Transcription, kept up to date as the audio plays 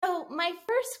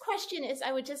first question is,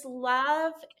 I would just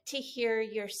love to hear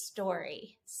your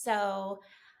story. So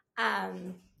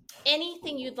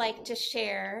anything you'd like to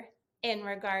share in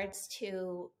regards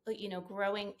to,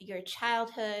 growing your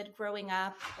childhood, growing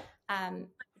up.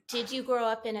 Did you grow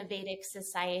up in a Vedic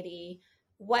society?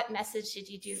 What messages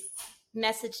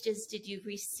did you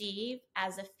receive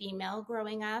as a female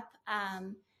growing up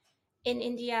in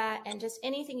India? And just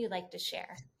anything you'd like to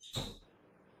share.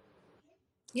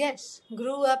 Yes,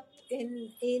 grew up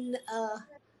in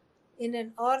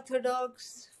an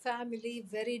Orthodox family,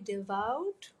 very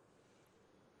devout,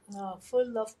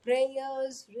 full of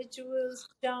prayers, rituals,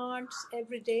 chants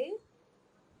every day,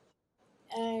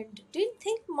 and didn't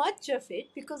think much of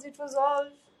it because it was all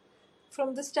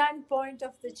from the standpoint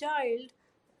of the child.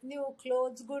 New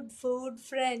clothes, good food,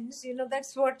 friends,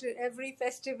 that's what every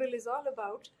festival is all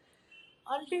about.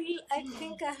 Until I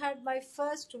think I had my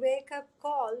first wake up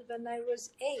call when I was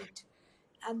 8,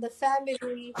 and the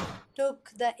family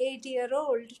took the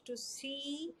 8-year-old to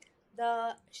see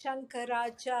the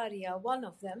Shankaracharya, one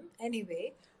of them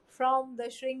anyway, from the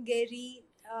Sringeri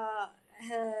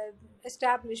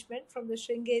establishment, from the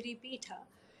Sringeri Pitha.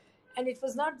 And it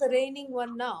was not the reigning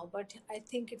one now, but I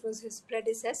think it was his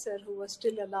predecessor who was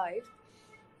still alive.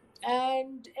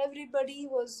 And everybody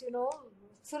was,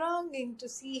 thronging to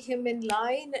see him in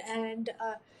line. And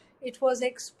it was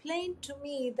explained to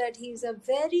me that he's a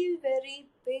very, very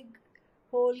big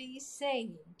holy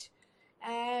saint.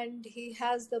 And he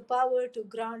has the power to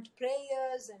grant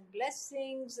prayers and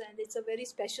blessings. And it's a very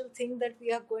special thing that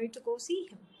we are going to go see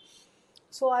him.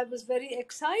 So I was very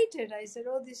excited. I said,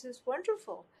 oh, this is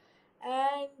wonderful.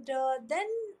 And then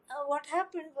what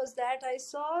happened was that I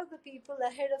saw the people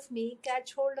ahead of me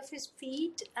catch hold of his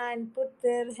feet and put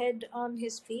their head on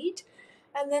his feet.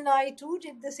 And then I too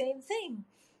did the same thing.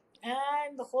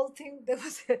 And the whole thing, there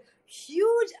was a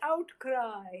huge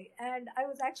outcry. And I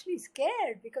was actually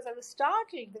scared because I was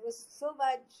startled. There was so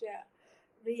much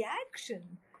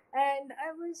reaction. And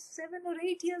I was 7 or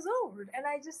 8 years old. And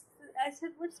I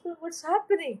said, what's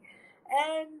happening?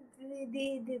 And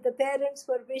the parents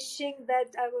were wishing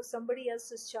that I was somebody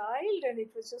else's child, and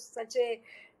it was just such a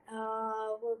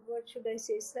what should I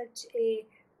say, such a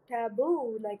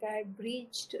taboo. Like I had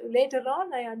breached, later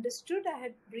on I understood I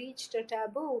had breached a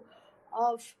taboo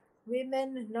of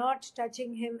women not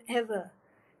touching him ever.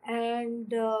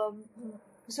 And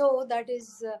so that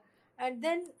is and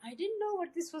then I didn't know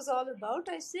what this was all about.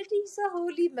 I said, he's a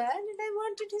holy man and I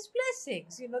wanted his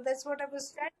blessings. That's what I was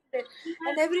standing there.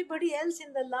 And everybody else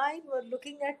in the line were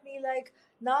looking at me like,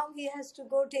 now he has to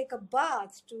go take a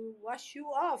bath to wash you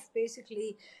off,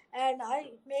 basically. And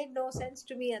it made no sense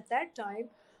to me at that time.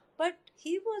 But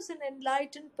he was an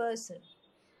enlightened person.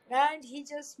 And he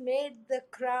just made the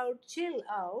crowd chill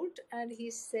out. And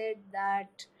he said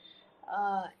that,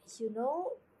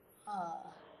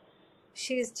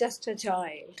 she's just a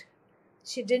child.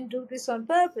 She didn't do this on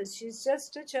purpose. She's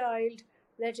just a child.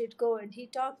 Let it go. And he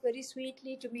talked very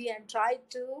sweetly to me and tried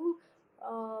to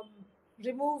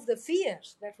remove the fear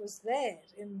that was there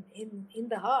in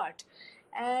the heart.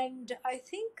 And I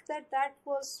think that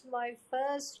was my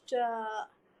first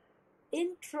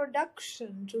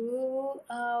introduction to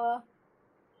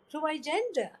my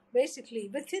gender, basically,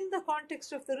 within the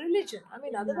context of the religion. I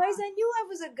mean, otherwise I knew I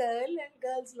was a girl and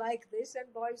girls like this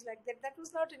and boys like that. That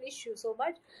was not an issue so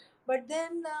much. But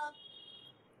then,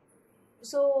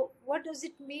 so what does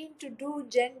it mean to do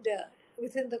gender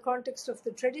within the context of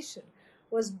the tradition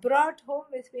was brought home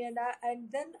with me. And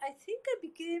then I think I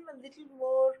became a little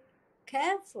more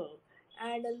careful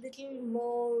and a little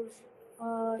more,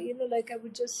 like I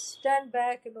would just stand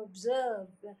back and observe.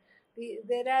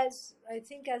 Whereas I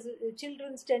think as a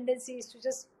children's tendency is to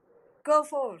just go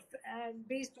forth and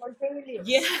be spontaneous.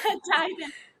 Yeah, dive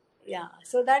in. Yeah,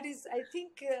 so that is, I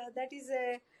think that is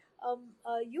a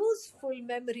useful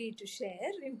memory to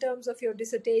share in terms of your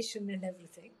dissertation and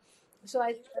everything. So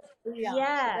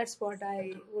Yeah. that's what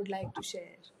I would like to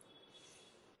share.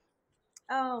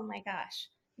 Oh my gosh.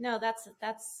 No,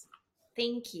 that's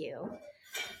thank you.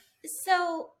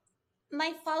 So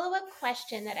my follow-up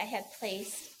question that I had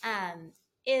placed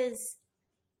is,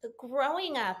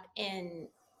 growing up in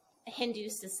Hindu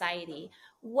society,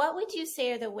 what would you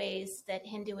say are the ways that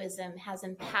Hinduism has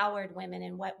empowered women,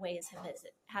 and what ways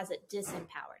has it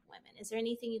disempowered women? Is there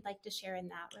anything you'd like to share in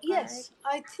that regard? Yes,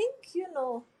 I think,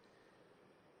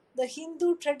 the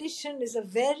Hindu tradition is a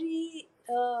very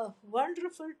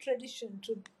wonderful tradition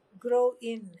to grow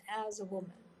in as a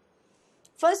woman.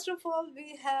 First of all,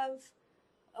 we have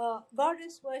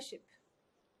goddess worship,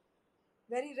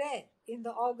 very rare in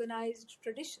the organized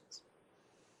traditions.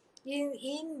 In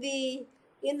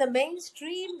the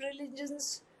mainstream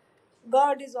religions,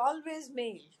 God is always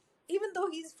male, even though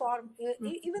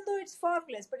even though it's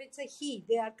formless, but it's a he.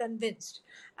 They are convinced,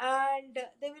 and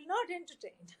they will not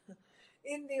entertain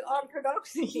in the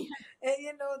orthodoxy,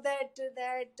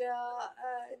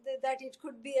 that it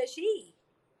could be a she.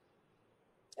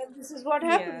 And this is what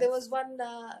happened. There was Yes. one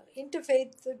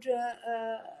interfaith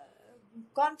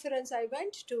conference I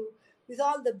went to with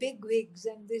all the big wigs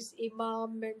and this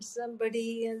imam and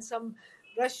somebody and some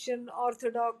Russian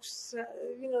Orthodox,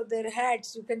 their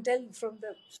hats. You can tell from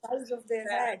the size of their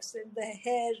Yeah. hats and the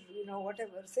hair,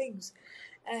 whatever things,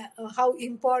 how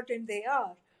important they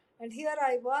are. And here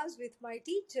I was with my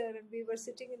teacher, and we were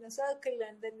sitting in a circle,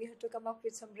 and then we had to come up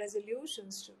with some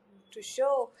resolutions to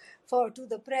show to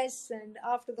the press and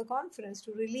after the conference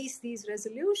to release these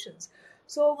resolutions.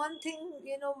 So one thing,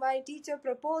 my teacher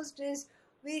proposed is,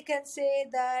 we can say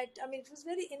that, I mean, it was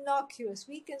very innocuous.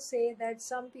 We can say that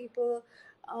some people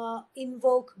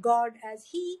invoke God as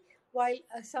he, while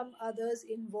some others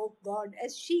invoke God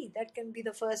as she. That can be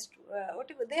the first,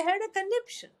 whatever. They had a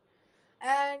conniption.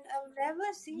 And I've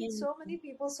never seen Yeah. so many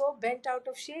people so bent out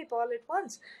of shape all at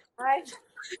once. And,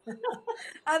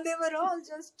 and they were all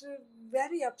just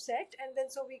very upset. And then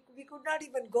so we could not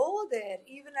even go there,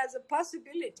 even as a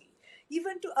possibility,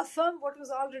 even to affirm what was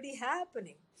already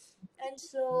happening. And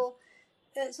so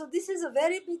this is a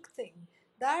very big thing,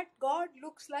 that God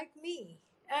looks like me,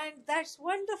 and that's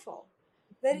wonderful.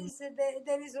 There is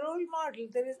role model,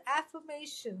 there is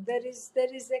affirmation, there is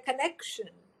a connection.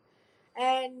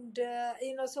 And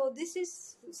so this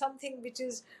is something which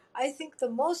is, I think, the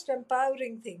most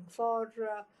empowering thing for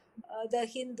the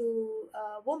Hindu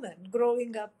woman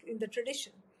growing up in the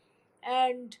tradition.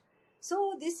 And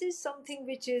so this is something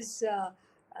which is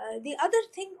the other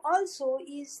thing also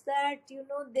is that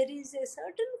there is a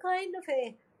certain kind of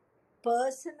a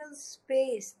personal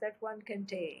space that one can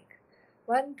take.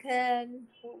 One can,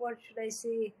 what should I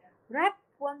say, wrap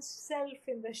oneself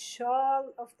in the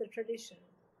shawl of the tradition,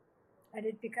 and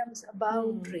it becomes a Hmm.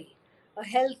 boundary, a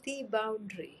healthy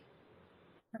boundary.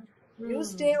 You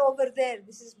stay Hmm. over there.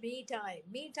 This is me time.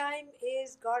 Me time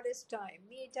is goddess time.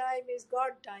 Me time is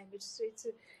God time.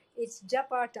 It's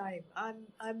japa time.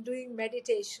 I'm doing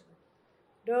meditation.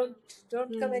 Don't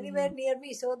come anywhere Hmm. near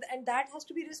me. So and that has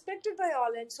to be respected by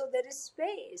all. And so there is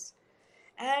space.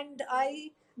 And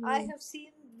I Hmm. have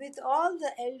seen with all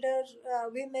the elder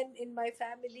women in my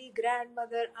family,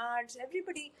 grandmother, aunts,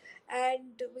 everybody,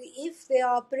 and if they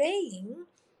are praying,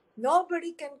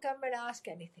 nobody can come and ask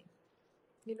anything,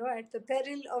 at the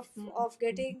peril of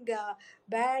getting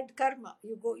bad karma.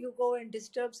 You go and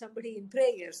disturb somebody in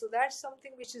prayer. So that's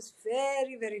something which is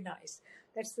very, very nice.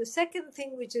 That's the second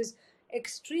thing which is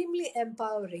extremely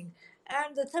empowering.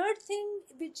 And the third thing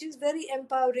which is very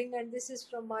empowering, and this is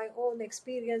from my own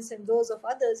experience and those of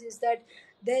others, is that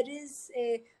there is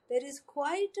a there is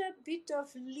quite a bit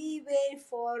of leeway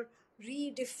for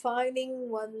redefining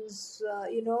one's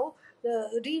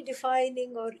the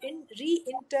redefining or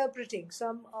reinterpreting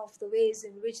some of the ways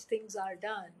in which things are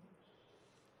done.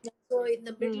 So, in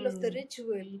the middle of the Hmm.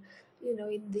 ritual,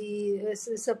 in the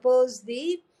suppose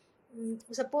the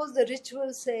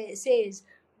ritual says,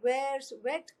 wear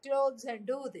wet clothes and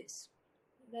do this.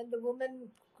 Then the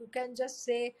woman can just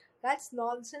say, that's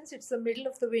nonsense. It's the middle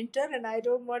of the winter, and I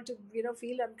don't want to,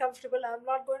 feel uncomfortable. I'm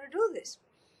not going to do this.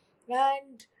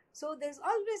 And so there's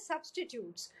always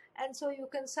substitutes, and so you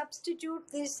can substitute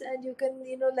this, and you can,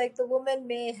 like the woman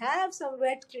may have some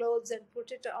wet clothes and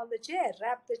put it on the chair,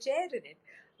 wrap the chair in it,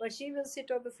 but she will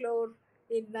sit on the floor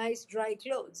in nice dry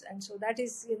clothes. And so that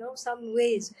is, some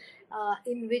ways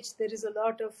in which there is a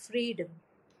lot of freedom.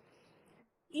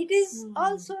 It is Hmm.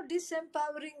 also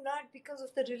disempowering, not because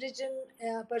of the religion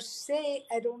per se,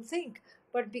 I don't think,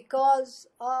 but because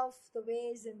of the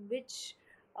ways in which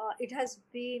it has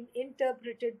been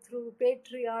interpreted through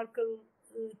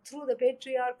the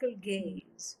patriarchal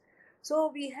gaze. So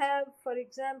we have, for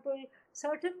example,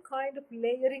 certain kind of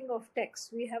layering of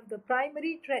texts. We have the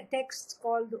primary texts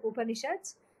called the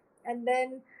Upanishads, and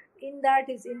then in that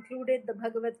is included the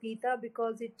Bhagavad Gita,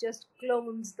 because it just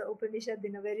clones the Upanishad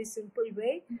in a very simple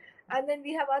way. And then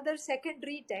we have other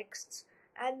secondary texts,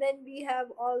 and then we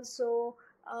have also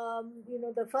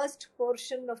the first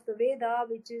portion of the Veda,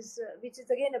 which is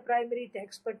again a primary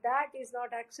text, but that is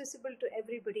not accessible to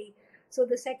everybody. So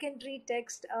the secondary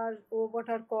texts are what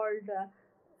are called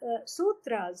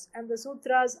sutras, and the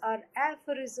sutras are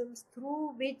aphorisms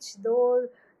through which the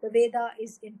Veda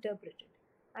is interpreted.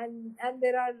 And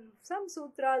there are some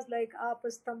sutras like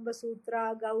Apastamba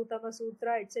Sutra, Gautama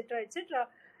Sutra, etc., etc.,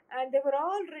 and they were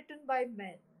all written by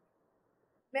men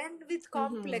with Hmm.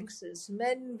 complexes,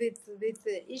 men with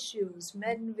issues,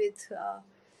 men with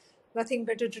nothing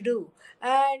better to do.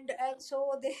 And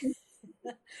so they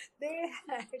they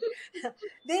had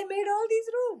they made all these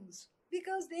rooms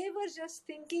because they were just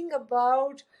thinking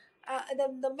about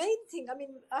the main thing. I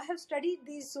mean, I have studied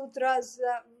these sutras,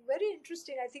 very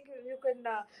interesting. I think you can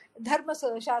dharma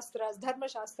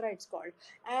shastra it's called.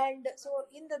 And so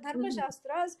in the dharma Mhm.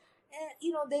 shastras,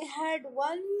 they had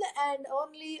one and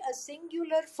only a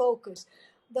singular focus.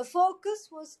 The focus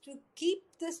was to keep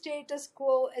the status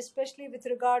quo, especially with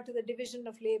regard to the division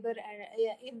of labor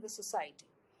in the society.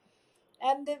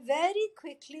 And they very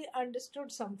quickly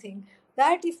understood something,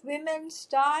 that if women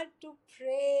start to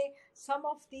pray some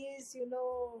of these,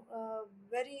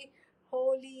 very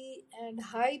holy and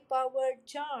high powered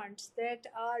chants that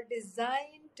are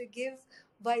designed to give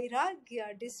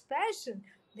vairagya, dispassion,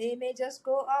 they may just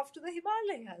go off to the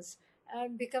Himalayas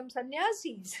and become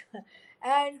sannyasis.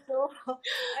 and so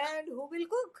and who will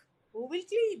cook, who will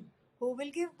clean, who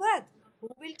will give birth, who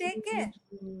will take care?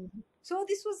 Mhm. So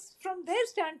this was, from their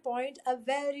standpoint, a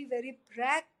very, very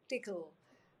practical,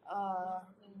 uh,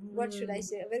 what should I Mm.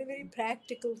 say, a very, very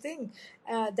practical thing,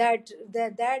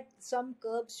 that some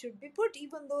curbs should be put,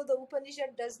 even though the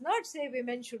Upanishad does not say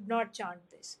women should not chant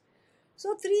this.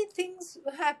 So three things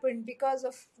happened because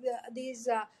of these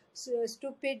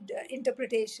stupid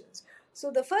interpretations. So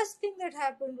the first thing that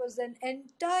happened was an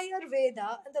entire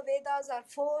Veda, and the Vedas are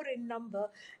four in number,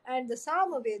 and the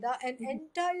Sama Veda, an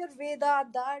entire Veda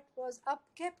that was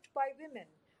upkept by women.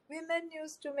 Women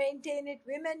used to maintain it,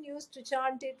 women used to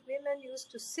chant it, women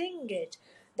used to sing it.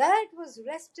 That was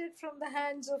wrested from the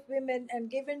hands of women and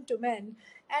given to men.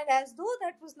 And as though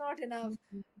that was not enough,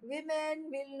 women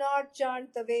will not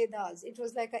chant the Vedas. It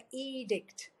was like an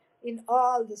edict in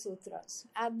all the sutras.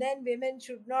 And then women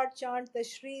should not chant the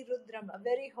Sri Rudram, a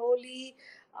very holy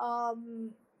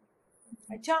um,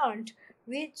 chant,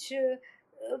 which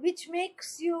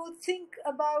makes you think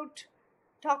about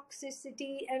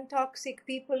toxicity and toxic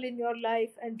people in your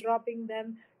life and dropping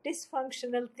them,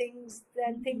 dysfunctional things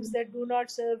and things Mhm. that do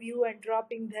not serve you and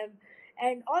dropping them,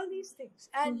 and all these things,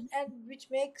 and Mhm. which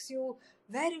makes you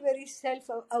very, very self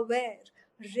aware,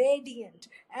 radiant,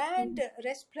 and Mhm.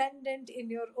 resplendent in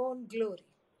your own glory.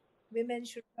 Women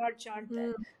should not chant that.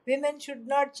 Mhm. Women should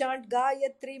not chant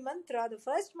Gayatri mantra, the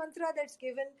first mantra that's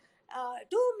given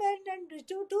to men and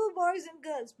to boys and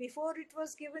girls. Before it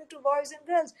was given to boys and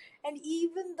girls. And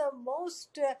even the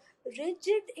most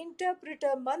rigid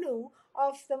interpreter Manu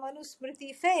of the Manu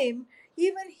Smriti fame,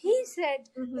 even he said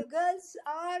Mhm. the girls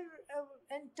are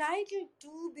entitled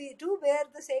to wear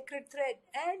the sacred thread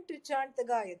and to chant the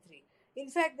Gayatri. In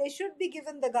fact, they should be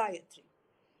given the Gayatri,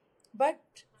 but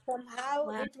somehow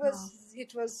Wow. it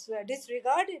was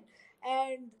disregarded,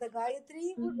 and the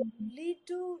Gayatri would Mhm. lead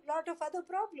to a lot of other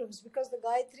problems, because the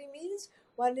Gayatri means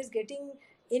one is getting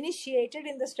initiated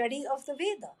in the study of the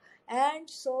Veda. And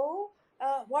so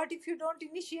what if you don't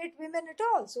initiate women at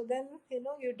all? So then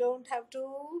you don't have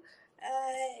to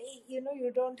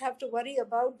you don't have to worry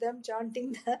about them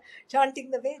chanting the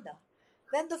chanting the Veda.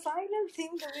 Then the final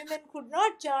thing the women could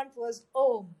not chant was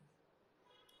Om.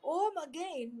 Om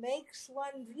again makes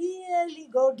one really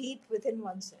go deep within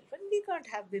oneself. And we can't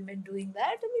have women doing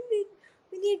that. I mean,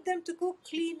 we need them to cook,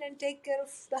 clean, and take care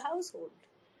of the household.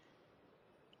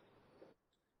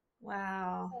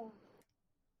 Wow. Oh.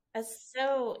 That's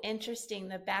so interesting,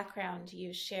 the background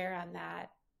you share on that.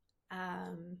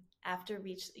 After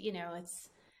reach,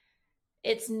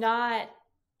 it's not,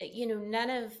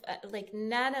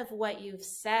 none of what you've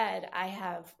said I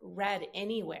have read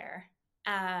anywhere.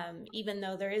 Even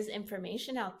though there is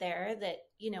information out there that,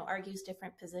 argues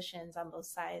different positions on both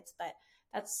sides, but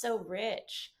that's so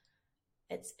rich.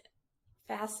 It's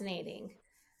fascinating.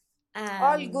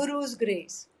 All Um, Guru's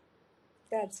grace.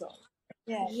 That's all.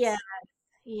 yeah, Yes.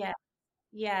 yeah,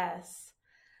 yes.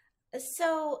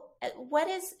 So,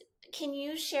 can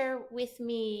you share with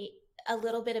me a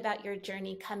little bit about your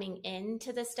journey coming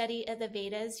into the study of the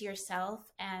Vedas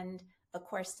yourself and, of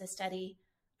course, the study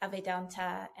of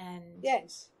Vedanta and,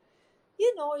 Yes.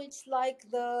 It's like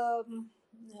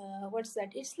what's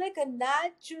that? It's like a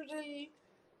natural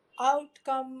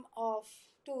outcome of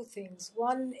two things.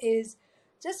 One is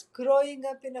just growing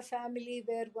up in a family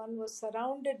where one was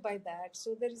surrounded by that.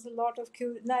 So there is a lot of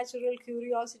natural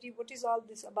curiosity. What is all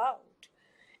this about?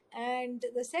 And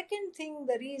the second thing,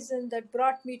 the reason that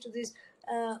brought me to this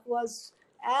was,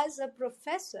 as a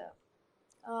professor,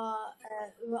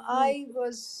 Mm, I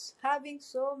was having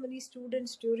so many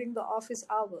students during the office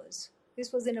hours.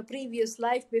 This was in a previous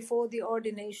life before the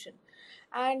ordination.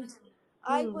 And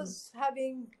I mm, was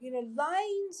having,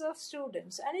 lines of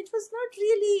students. And it was not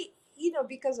really,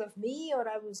 because of me or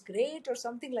I was great or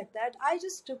something like that. I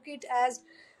just took it as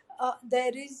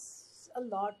there is a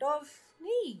lot of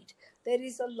need. There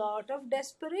is a lot of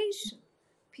desperation.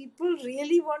 People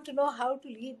really want to know how to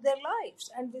lead their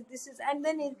lives, and this is. And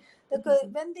then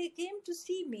when they came to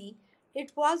see me,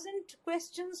 it wasn't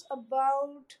questions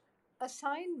about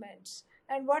assignments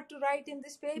and what to write in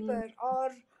this paper,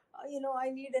 or I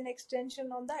need an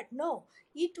extension on that. No,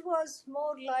 it was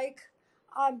more like,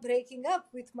 I'm breaking up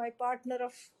with my partner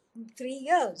of 3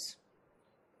 years.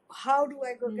 How do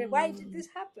I go? Okay, why did this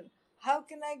happen? How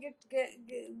can I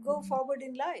go forward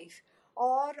in life?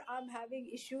 Or I'm having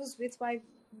issues with my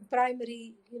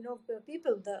primary,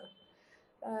 people,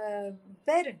 the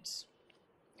parents,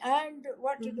 and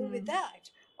what to do with that,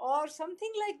 or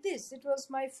something like this. It was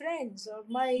my friends or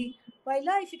my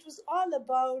life. It was all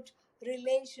about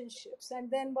relationships. And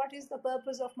then, what is the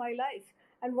purpose of my life?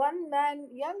 And one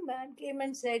young man came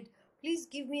and said, please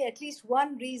give me at least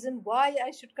one reason why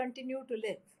I should continue to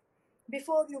live,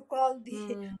 before you call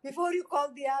the before you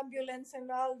call the ambulance and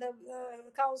all the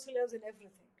counselors and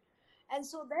everything. And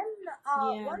so then,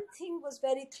 Yeah. one thing was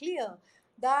very clear,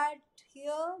 that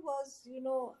here was,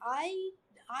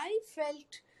 I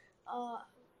felt uh,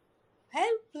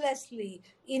 helplessly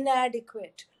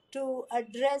inadequate to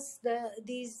address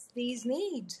these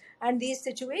needs and these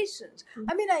situations.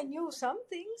 I mean, I knew some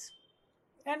things,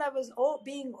 and I was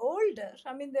being older.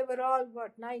 I mean, they were all,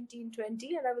 what, 19,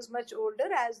 20, and I was much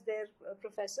older as their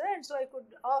professor, and so I could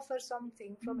offer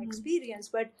something from experience,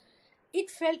 but it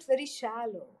felt very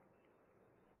shallow.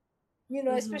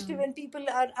 Especially when people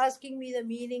are asking me the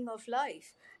meaning of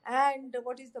life and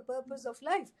what is the purpose of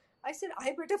life. I said,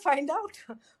 I better find out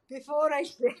before I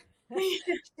share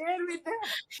with them,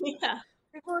 Yeah.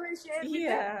 before I share with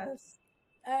them. Yes.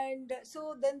 And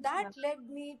so then that led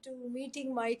me to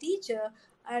meeting my teacher,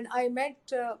 and I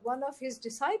met one of his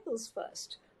disciples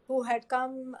first, who had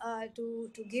come to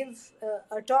give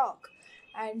a talk.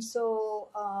 And so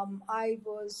I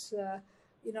was,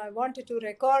 I wanted to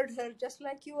record her just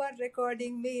like you are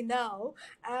recording me now,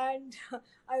 and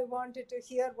I wanted to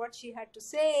hear what she had to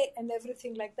say and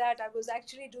everything like that. I was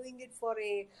actually doing it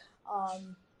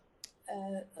um,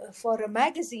 for a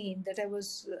magazine that I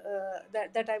was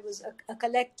that I was a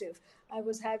collective. I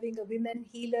was having a women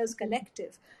healers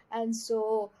collective, and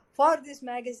so for this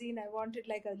magazine, I wanted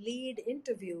like a lead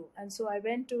interview, and so I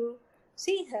went to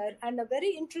see her. And a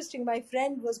very interesting, my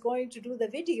friend was going to do the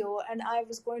video, and I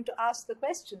was going to ask the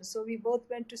questions. So we both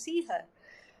went to see her.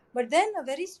 But then a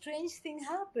very strange thing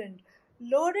happened.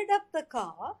 Loaded up the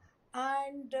car,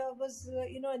 and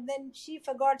and then she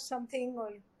forgot something,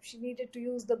 or she needed to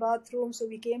use the bathroom. So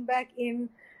we came back in,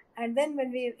 and then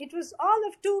it was all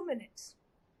of 2 minutes,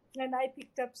 and I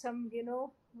picked up some,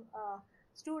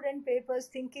 student papers,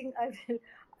 thinking I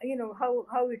will,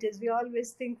 how it is. We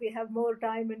always think we have more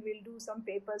time and we'll do some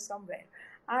papers somewhere,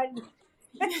 and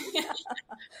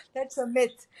that's a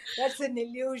myth. That's an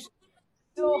illusion.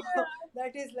 So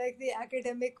that is like the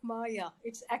academic Maya.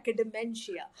 It's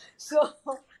academia. So,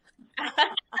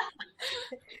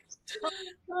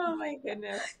 Oh my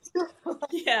goodness. so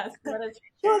Yes, what a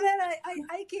So teacher. then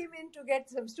I came in to get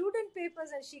some student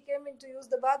papers, and she came in to use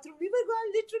the bathroom. We were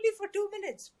gone literally for 2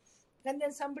 minutes. And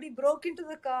then somebody broke into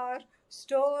the car,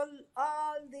 stole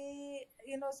all the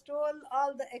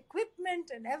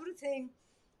equipment and everything.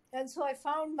 And so I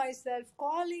found myself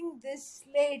calling this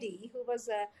lady who was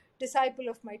a disciple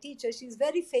of my teacher. She's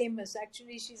very famous.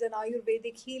 Actually, she's an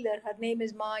Ayurvedic healer. Her name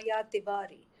is Maya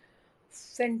Tiwari.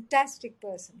 Fantastic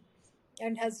person,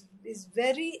 and is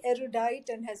very erudite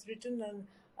and has written on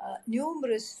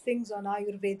numerous things on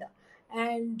Ayurveda,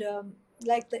 and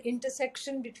like the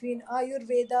intersection between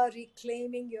Ayurveda,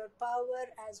 reclaiming your power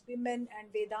as women,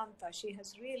 and Vedanta. She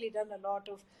has really done a lot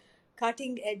of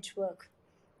cutting edge work.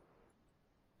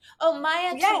 Oh,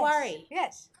 Maya Yes, Tawari.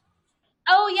 yes.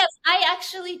 Oh, yes. I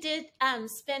actually did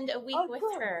spend a week Oh, with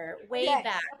good. her way Yes.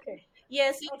 back. Okay.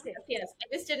 Yes, yes, Okay. yes, yes.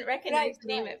 I just didn't recognize Right, the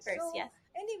name right. at first. So Yes.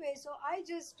 anyway, so I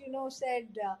just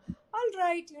said, all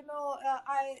right,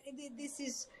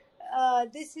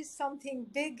 this is something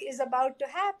big is about to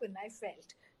happen. I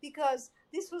felt, because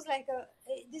this was like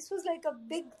a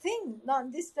big thing. No,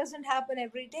 this doesn't happen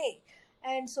every day.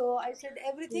 And so I said,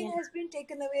 everything Yeah. has been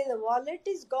taken away. The wallet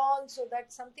is gone. So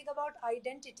that's something about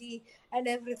identity and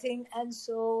everything. And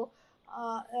so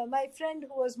my friend,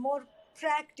 who was more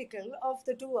practical of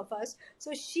the two of us,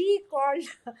 so she called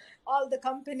all the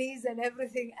companies and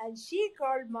everything, and she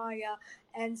called Maya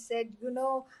and said,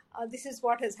 this is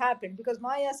what has happened, because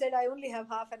Maya said, I only have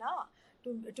half an hour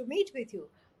to meet with you.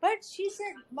 But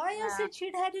Maya Wow. said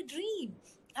she'd had a dream,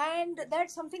 and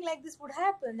that something like this would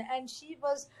happen, and she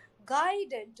was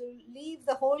guided to leave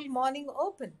the whole morning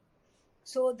open.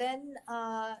 So then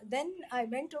I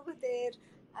went over there,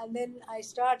 And then I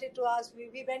started to ask.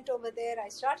 We went over there. I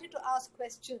started to ask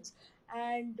questions,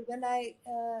 and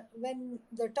when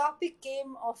the topic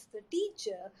came of the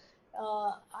teacher,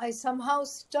 I somehow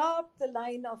stopped the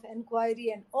line of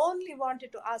enquiry and only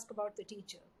wanted to ask about the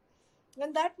teacher.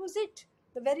 And that was it.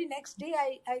 The very next day,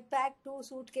 I packed 2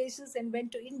 suitcases and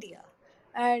went to India,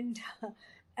 and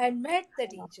and met the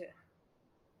teacher.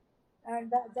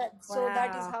 And so Wow.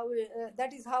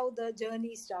 that is how the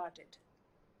journey started.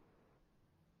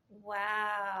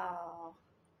 Wow.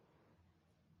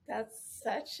 That's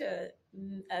such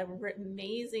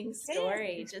amazing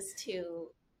story, Yes, just to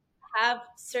have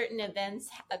certain events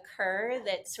occur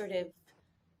that sort of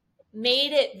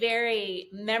made it very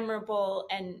memorable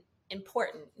and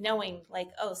important, knowing like,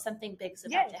 oh, something big's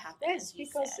about to yes, happen, yes, as you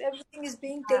because said. everything is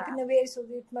being taken away, so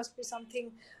it must be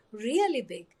something really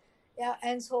big. Yeah,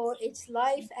 and so it's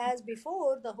life as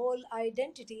before. The whole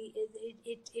identity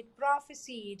it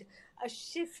prophesied a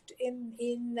shift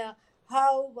in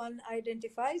how one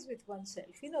identifies with oneself.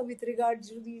 With regards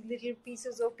to the little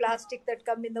pieces of plastic that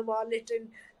come in the wallet, and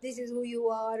this is who you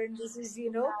are, and this is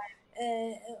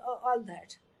all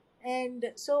that.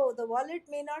 And so the wallet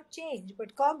may not change,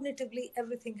 but cognitively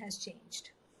everything has changed.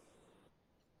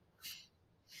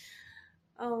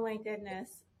 Oh my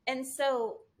goodness. And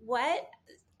so, what?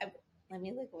 Let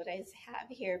me look what I have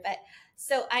here. But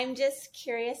so I'm just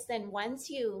curious. Then, once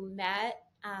you met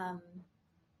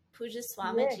Puja Yes,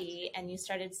 Swamiji and you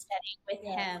started studying with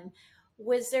yeah, him,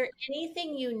 was there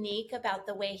anything unique about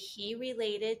the way he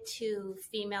related to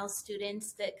female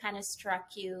students that kind of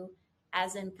struck you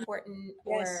as important?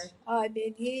 Or yes. I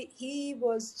mean, he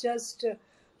was just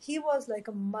he was like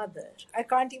a mother. I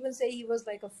can't even say he was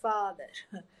like a father.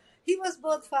 He was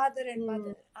both father and mm,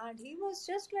 mother, and he was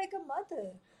just like a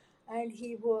mother. And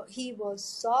he was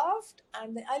soft,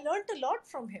 and I learned a lot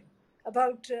from him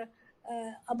about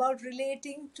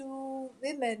relating to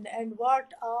women and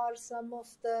what are some of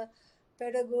the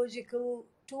pedagogical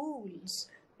tools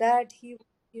that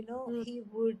mm, he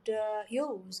would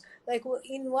use. Like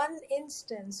in one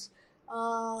instance,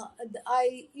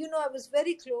 I was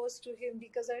very close to him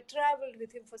because I traveled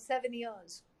with him for 7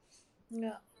 years,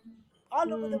 yeah,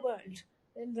 all over the mm, world,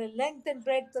 in the length and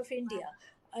breadth of India,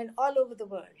 and all over the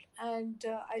world. And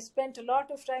I spent a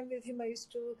lot of time with him. I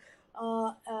used to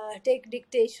take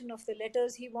dictation of the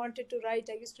letters he wanted to write.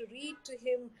 I used to read to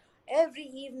him every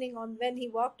evening on when he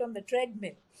walked on the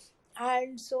treadmill.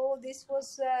 And so this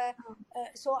was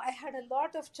so I had a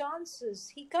lot of chances.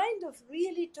 He kind of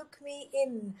really took me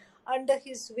in under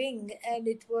his wing, and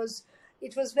it was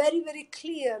very, very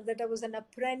clear that I was an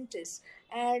apprentice,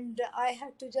 and I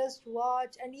had to just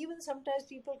watch. And even sometimes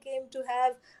people came to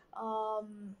have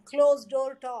closed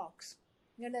door talks.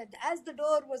 As the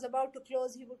door was about to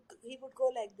close, he would go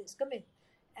like this, "Come in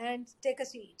and take a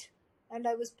seat." And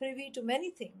I was privy to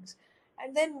many things.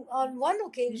 And then on one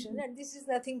occasion, mm, and this is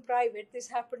nothing private, this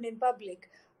happened in public.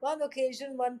 One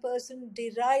occasion, one person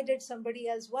derided somebody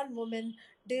as one woman,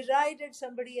 derided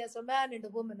somebody as a man and a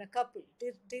woman, a couple,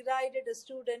 derided a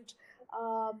student,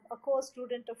 a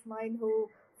co-student of mine, who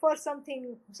for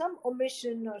something, some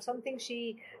omission or something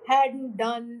she hadn't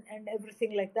done, and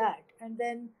everything like that. And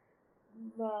then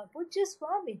Pujya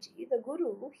Swamiji, the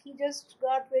guru, he just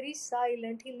got very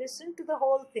silent. He listened to the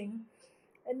whole thing,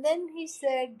 and then he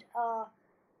said,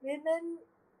 women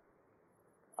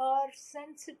are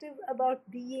sensitive about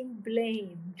being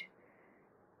blamed.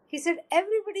 He said,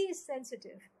 everybody is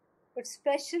sensitive, but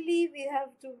especially we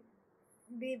have to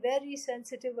be very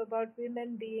sensitive about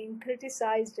women being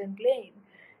criticized and blamed.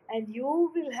 And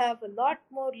you will have a lot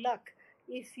more luck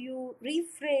if you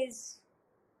rephrase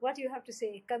what you have to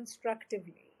say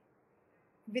constructively,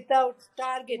 without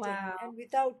targeting wow. and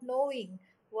without knowing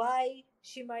why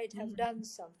she might have Mhm. done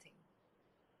something.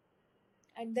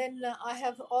 And then I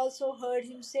have also heard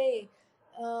him say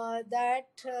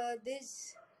that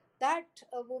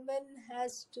a woman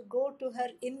has to go to her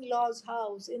in-laws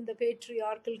house in the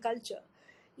patriarchal culture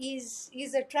is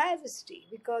a travesty,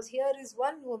 because here is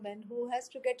one woman who has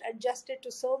to get adjusted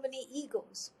to so many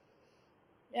egos.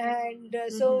 And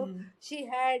so Mhm. she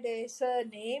had a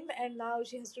surname, and now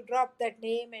she has to drop that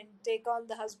name and take on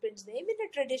the husband's name in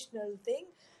a traditional thing.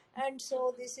 And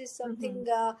so this is Mhm. something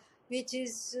which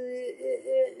is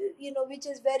which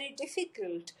is very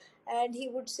difficult. And he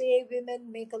would say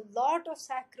women make a lot of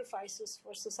sacrifices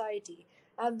for society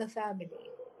and the family.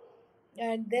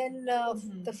 And then the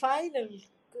Mhm. final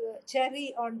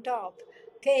cherry on top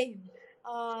came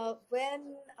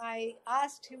when I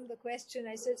asked him the question.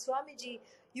 I said, Swamiji,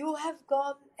 you have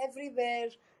gone everywhere.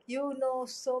 You know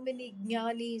so many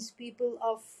jnanis, people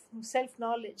of self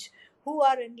knowledge who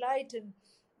are enlightened.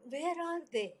 where are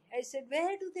they? I said,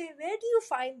 where do you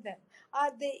find them?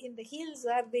 Are they in the hills?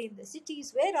 Are they in the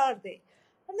cities? Where are they?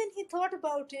 And then he thought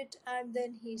about it, and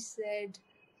then he said,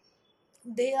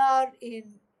 they are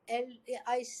in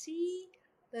I see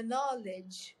the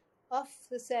knowledge of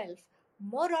the self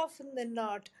more often than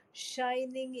not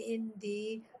shining in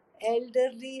the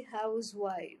elderly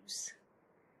housewives.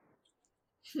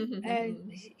 And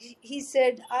he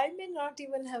said, I may not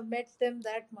even have met them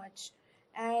that much.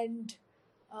 And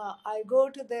I go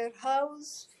to their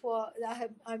house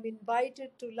I'm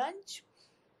invited to lunch,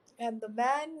 and the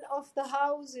man of the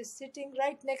house is sitting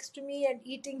right next to me and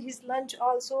eating his lunch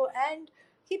also and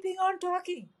keeping on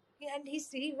talking. And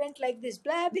he went like this,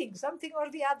 blabbing something or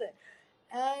the other.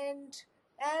 And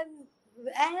and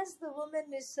as the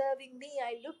woman is serving me,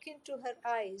 I look into her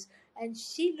eyes and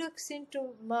she looks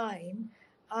into mine.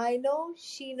 I know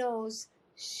she knows,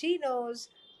 she knows,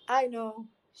 I know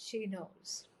she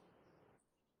knows.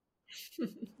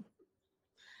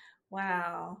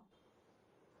 Wow.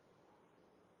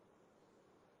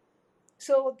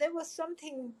 So there was some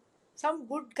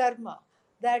good karma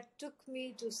that took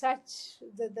me to such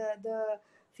the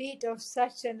feet of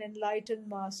such an enlightened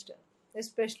master,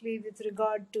 especially with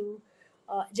regard to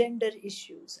gender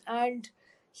issues. And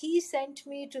he sent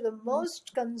me to the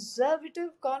most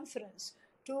conservative conference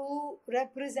to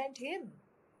represent him.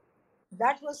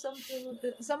 That was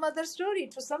some other story.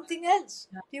 It was something else.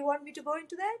 Do you want me to go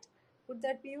into that? Would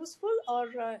that be useful, or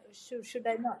should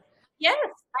I not? Yes,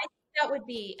 I think that would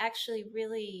be actually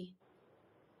really,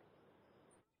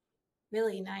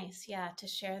 really nice. Yeah, to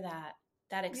share that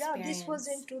Yeah, this was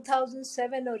in experience.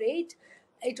 2007 or 8.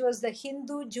 It was the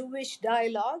Hindu Jewish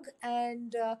dialogue,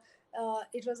 and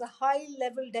it was a high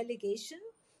level delegation.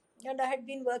 And I had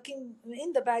been working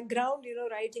in the background,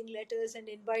 writing letters and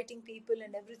inviting people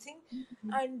and everything.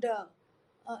 Mhm. And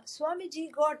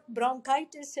Swamiji got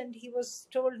bronchitis and he was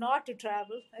told not to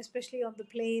travel, especially on the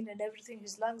plane and everything.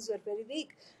 His lungs were very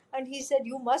weak. And he said,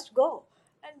 you must go.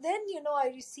 And then, I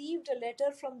received a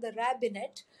letter from the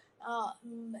rabbinate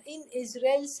in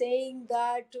Israel saying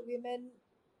that women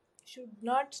should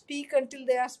not speak until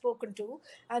they are spoken to,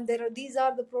 and these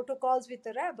are the protocols with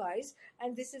the rabbis.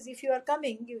 And this is, if you are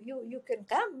coming, you can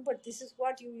come, but this is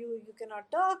what you cannot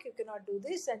talk, you cannot do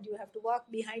this, and you have to walk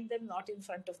behind them, not in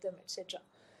front of them, etc.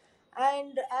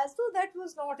 And as though that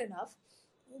was not enough,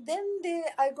 then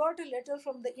I got a letter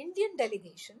from the Indian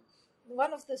delegation,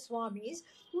 one of the swamis,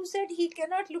 who said he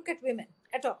cannot look at women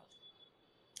at all.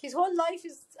 His whole life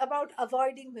is about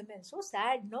avoiding women. So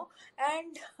sad, no?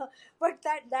 And but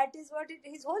that is what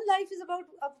his whole life is about,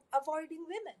 avoiding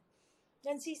women.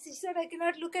 And she said, I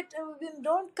cannot look at women.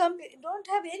 Don't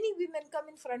have any women come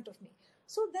in front of me.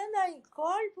 So then I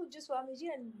called Puja Swamiji,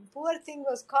 and poor thing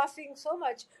was coughing so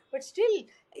much, but still,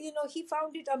 he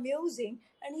found it amusing,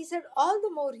 and he said, all the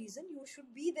more reason you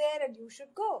should be there and you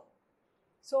should go.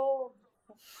 So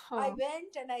I Oh.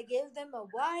 went and I gave them a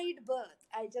wide berth.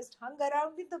 I just hung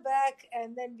around in the back,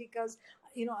 and then, because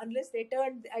unless they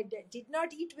turned, I did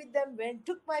not eat with them. Went,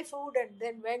 took my food, and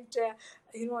then went,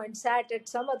 and sat at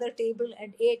some other table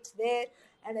and ate there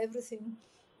and everything.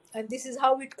 And this is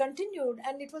how it continued.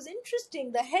 And it was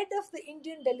interesting. The head of the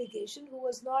Indian delegation, who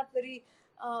was not very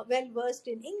well versed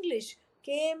in English,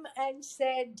 came and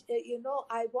said,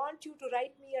 I want you to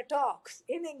write me a talk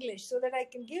in English so that I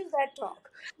can give that talk.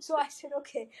 So I said,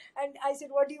 okay. And I said,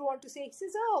 what do you want to say? He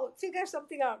says, oh, figure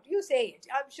something out. You say it.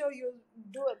 I'm sure you'll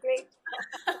do a great.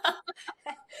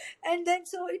 And then,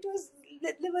 so it was,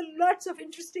 there were lots of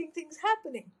interesting things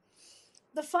happening.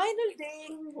 The final day,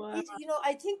 Wow.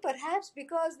 I think perhaps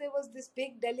because there was this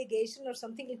big delegation or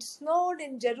something, it snowed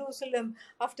in Jerusalem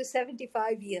after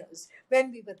 75 years when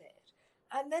we were there.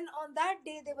 And then on that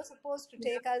day, they were supposed to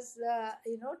take us,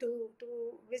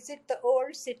 to visit the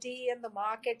old city and the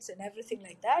markets and everything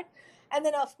like that. And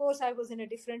then, of course, I was in a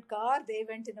different car. They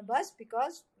went in a bus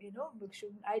because,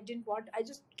 I didn't want, I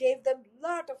just gave them a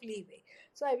lot of leeway.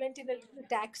 So I went in a little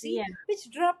taxi, Yeah. which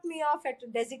dropped me off at a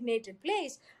designated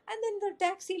place. And then the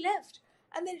taxi left.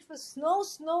 And then it was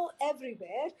snow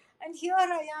everywhere. And here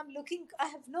I am looking, I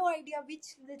have no idea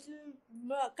which little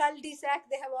cul-de-sac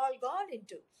they have all gone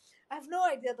into. I have no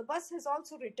idea. The bus has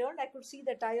also returned. I could see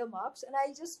the tire marks, and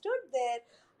I just stood there.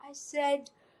 I said,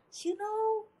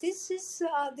 this is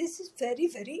very,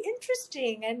 very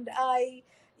interesting, and I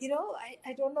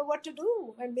don't know what to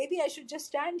do, and maybe I should just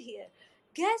stand here.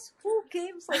 Guess who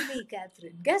came for me,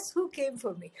 Catherine? Guess who came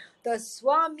for me? The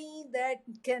Swami that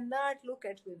cannot look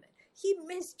at women. He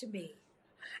missed me,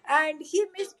 and he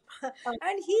missed, Oh.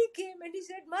 and he came and he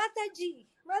said, Mataji,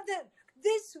 mother,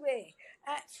 this way,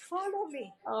 follow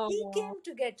me. He Oh. came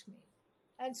to get me.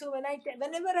 And so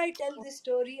whenever I tell this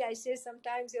story, I say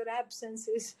sometimes your absence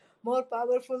is more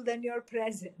powerful than your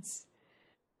presence.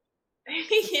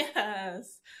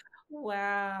 Yes.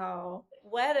 Wow.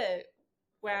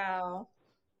 Wow.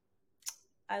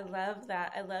 I love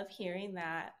that. I love hearing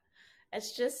that.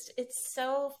 It's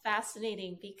so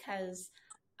fascinating because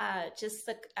just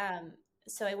the,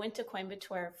 so I went to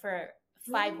Coimbatore for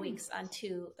 5 weeks on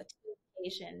two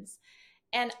occasions.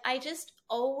 And I just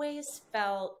always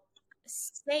felt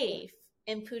safe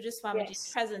in Puja Swamiji's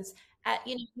Yes. presence.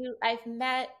 I've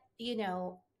met, you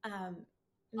know,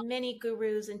 many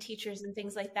gurus and teachers and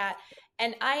things like that.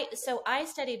 And so I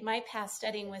studied my past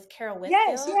studying with Carol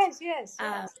Yes, Whitfield. yes, yes,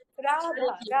 Um, yes.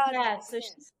 Radha, yeah, so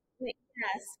yes.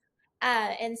 yes.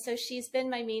 And so she's been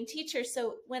my main teacher.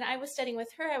 So when I was studying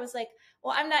with her, I was like,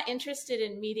 well, I'm not interested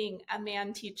in meeting a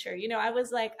man teacher. I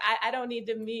was like, I don't need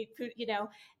to meet.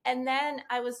 And then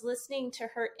I was listening to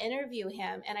her interview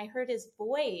him and I heard his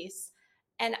voice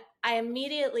and I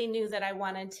immediately knew that I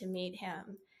wanted to meet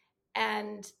him.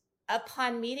 And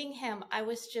upon meeting him, I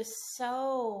was just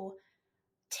so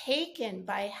taken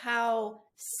by how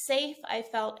safe I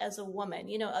felt as a woman,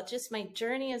 just my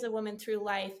journey as a woman through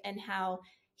life and how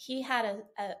he had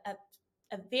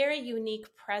a very unique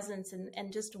presence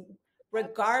and just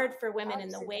regard for women in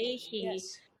the way Absolutely. he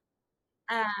Yes.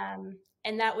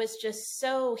 and that was just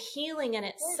so healing in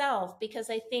Yes. itself because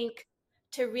I think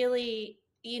to really,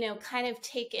 kind of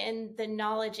take in the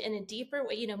knowledge in a deeper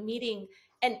way, meeting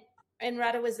and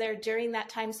Radha was there during that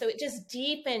time. So it just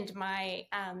deepened my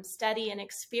study and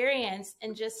experience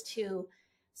and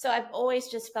so I've always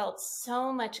just felt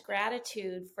so much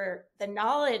gratitude for the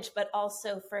knowledge, but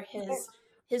also for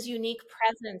his unique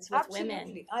presence with women.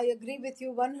 Absolutely, I agree with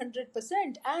you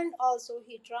 100%. And also,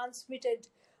 he transmitted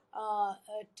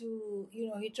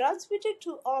he transmitted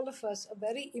to all of us a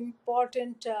very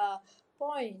important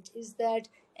point is that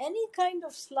any kind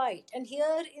of slight, and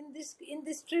here in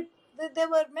this trip, there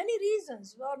were many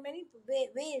reasons or many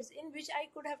ways in which I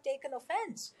could have taken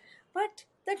offense, but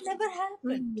that never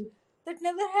happened. Mm,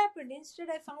 Instead,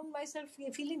 I found myself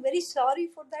feeling very sorry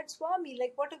for that Swami.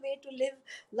 Like, what a way to live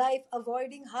life,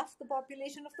 avoiding half the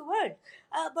population of the world.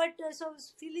 So I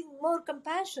was feeling more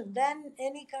compassion than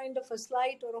any kind of a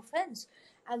slight or offense.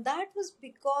 And that was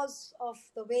because of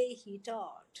the way he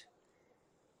taught.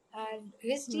 And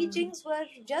his mm, teachings were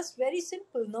just very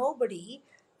simple. Nobody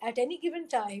at any given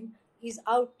time is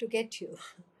out to get you.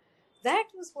 That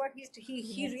was what he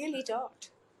yeah. really taught.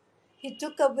 He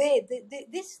took away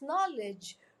this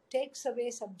knowledge, takes away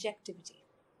subjectivity,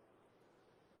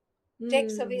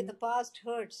 takes away Mm, the past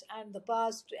hurts and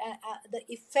the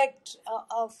effect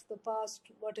of the past,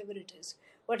 whatever it is,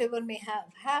 whatever may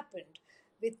have happened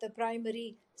with the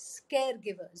primary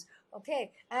caregivers.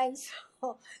 Okay, and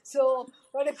so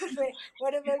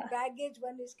whatever baggage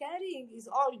one is carrying is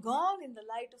all gone in the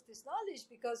light of this knowledge,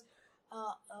 because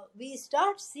we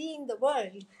start seeing the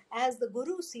world as the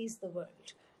guru sees the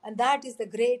world, and that is the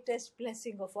greatest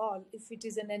blessing of all, if it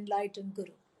is an enlightened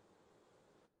guru.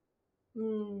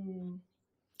 mm.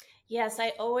 Yes, I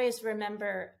always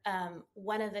remember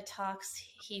one of the talks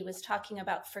he was talking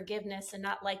about forgiveness and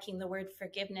not liking the word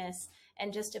forgiveness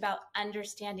and just about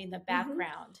understanding the Mhm.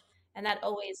 background. And that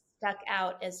always stuck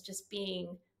out as just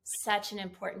being such an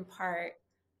important part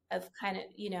of kind of,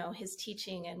 his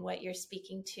teaching and what you're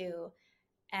speaking to.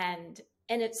 And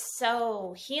it's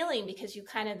so healing because you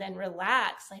kind of then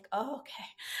relax like, oh, okay.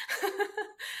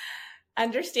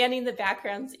 Understanding the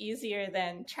background's easier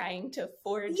than trying to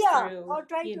forge Yeah, through, or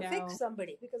trying to fix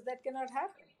somebody, because that cannot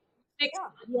happen. Yeah.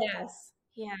 yes,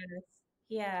 yes,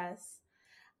 yes.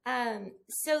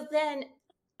 So then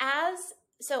as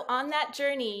so on that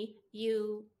journey,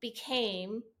 you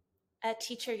became a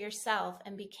teacher yourself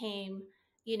and became,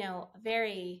 a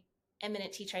very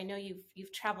eminent teacher. I know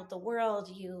you've traveled the world,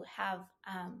 you have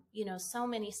so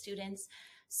many students.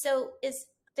 So is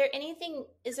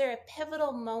there a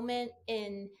pivotal moment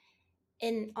in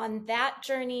on that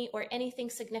journey or anything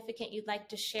significant you'd like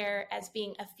to share as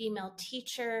being a female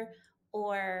teacher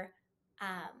or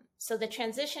so the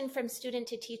transition from student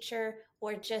to teacher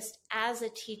or just as a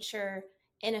teacher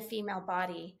in a female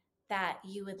body that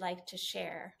you would like to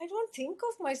share? I don't think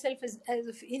of myself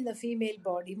in the female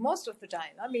body most of the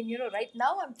time. I mean, right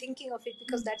now I'm thinking of it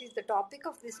because that is the topic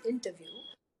of this interview.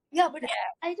 Yeah, but Yeah.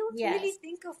 I don't really Yes.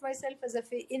 think of myself as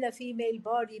in a female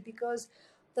body, because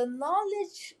the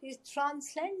knowledge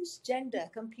transcends gender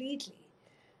completely.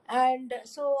 And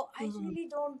so I Mhm. really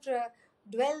don't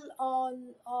dwell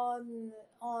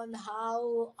on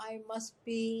how I must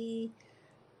be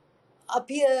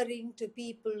appearing to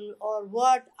people, or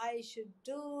what I should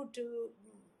do to.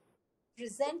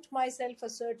 present myself a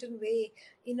certain way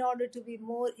in order to be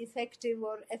more effective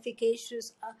or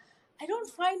efficacious. I don't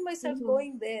find myself Mm-hmm.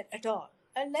 going there at all.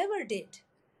 I never did.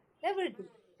 Never did.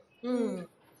 Mm.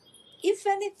 If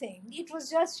anything, it was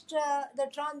just the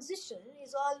transition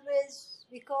is always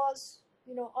because,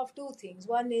 of two things.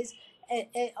 One is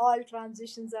all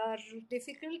transitions are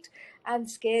difficult and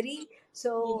scary, Yeah.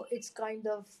 so it's kind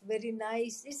of very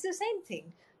nice. It's the same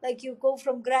thing, like you go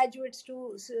from graduates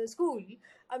to school.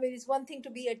 I mean, it's one thing to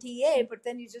be a TA, but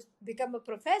then you just become a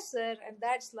professor, and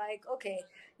that's like, okay,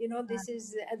 this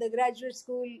is the graduate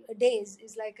school days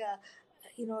is like a,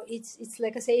 it's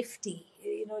like a safety,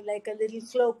 like a little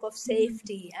cloak of Mm-hmm.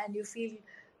 safety, and you feel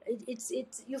it's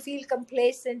you feel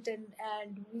complacent, and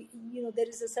there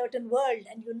is a certain world,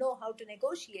 and you know how to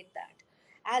negotiate that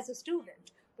as a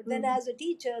student. But then Mm-hmm. as a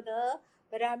teacher, the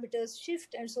parameters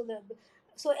shift, and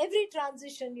so every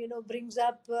transition brings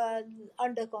up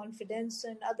underconfidence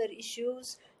and other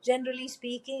issues, generally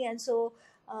speaking. And so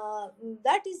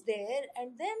that is there.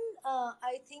 And then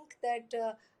I think that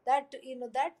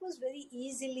that was very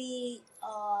easily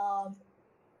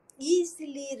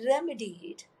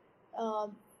remedied.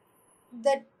 um,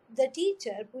 that the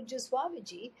teacher, Puja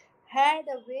Swamiji, had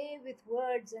a way with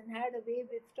words and had a way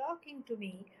with talking to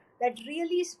me that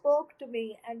really spoke to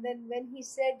me. And then when he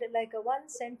said like a one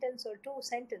sentence or two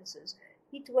sentences,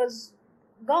 it was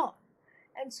gone.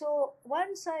 And so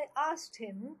once I asked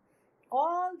him,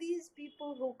 all these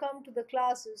people who come to the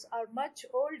classes are much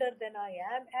older than I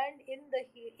am, and in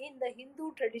the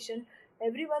Hindu tradition,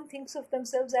 everyone thinks of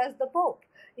themselves as the Pope,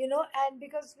 and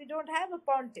because we don't have a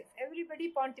pontiff,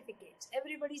 everybody pontificates,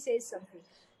 everybody says something.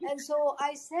 And so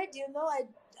I said,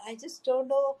 I just don't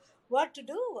know what to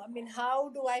do. I mean, how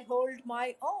do I hold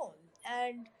my own?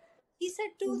 And he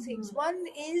said two things. Mm-hmm. One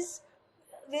is,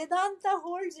 Vedanta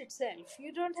holds itself.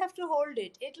 You don't have to hold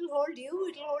it. It'll hold you,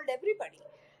 it'll hold everybody.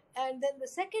 And then the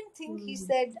second thing he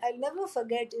said, I'll never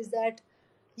forget, is that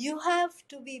you have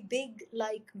to be big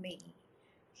like me.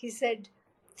 He said,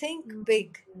 think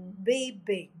big, Mm-hmm. be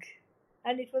big.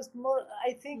 And it was more,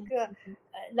 I think,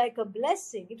 like a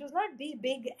blessing. It was not be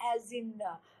big as in,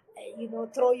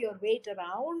 throw your weight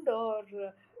around or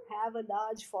have a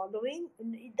large following.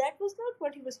 That was not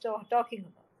what he was talking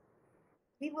about.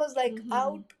 He was like, Mm-hmm.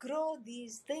 outgrow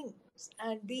these things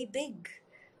and be big,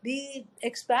 be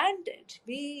expanded,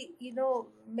 be,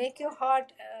 make your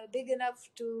heart big enough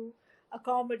to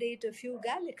accommodate a few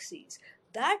galaxies.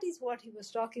 That is what he was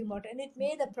talking about, and it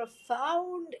made a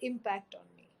profound impact on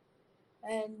me.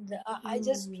 And I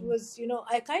just Mm-hmm. was,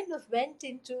 I kind of went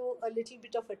into a little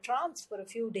bit of a trance for a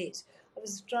few days. I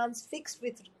was transfixed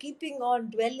with keeping on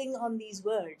dwelling on these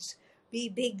words. Be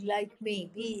big like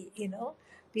me,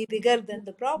 be bigger than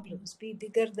the problems, be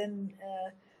bigger than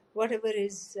whatever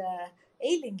is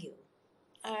ailing you.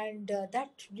 And that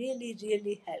really,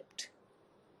 really helped.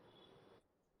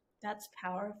 That's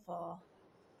powerful.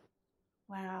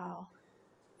 Wow.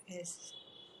 Yes.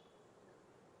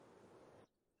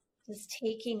 Just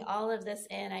taking all of this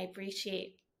in, I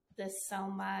appreciate this so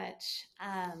much.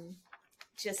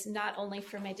 Just not only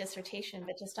for my dissertation,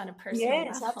 but just on a personal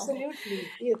Yes, level.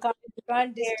 absolutely. You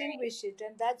can't distinguish it,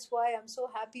 and that's why I'm so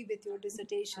happy with your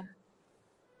dissertation.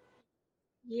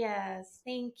 Yes,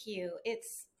 thank you.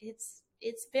 It's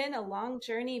been a long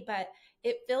journey, but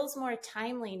it feels more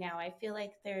timely now. I feel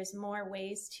like there's more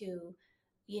ways to,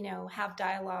 have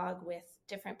dialogue with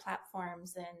different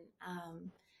platforms,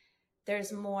 and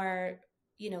there's more,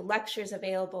 lectures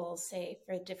available, say,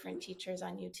 for different teachers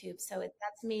on YouTube. So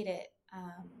that's made it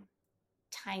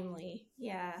timely.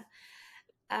 Yeah.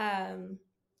 Um,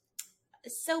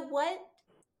 so what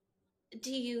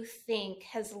do you think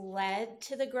has led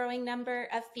to the growing number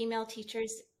of female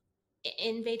teachers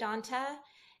in Vedanta?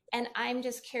 And I'm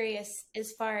just curious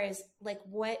as far as like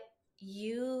what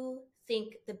you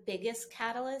think the biggest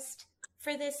catalyst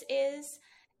for this is,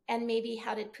 and maybe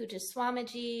how did Puja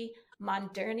Swamiji,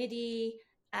 modernity,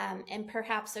 and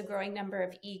perhaps a growing number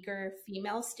of eager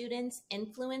female students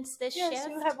influence this Yes,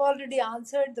 you shift? have already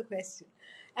answered the question,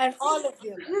 and all of the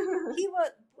above. He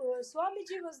was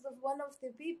Swamiji was the one of the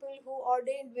people who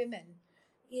ordained women.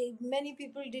 Many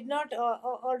people did not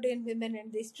ordain women,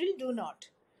 and they still do not.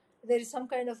 There is some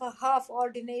kind of a half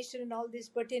ordination and all this,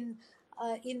 but in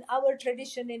our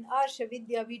tradition, in Arsha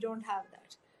Vidya, we don't have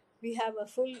that. We have a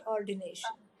full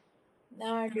ordination.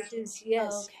 And it is, Oh,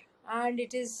 yes, okay. and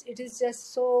it is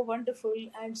just so wonderful.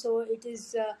 And so it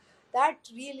is, that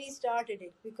really started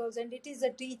it, because, and it is a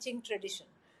teaching tradition.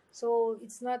 So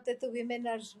it's not that the women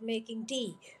are making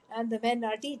tea and the men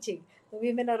are teaching. The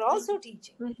women are also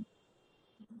teaching.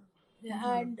 Mm-hmm.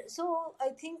 And so I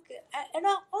think, and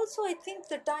also I think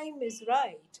the time is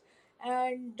right.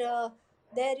 And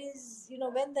there is,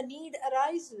 when the need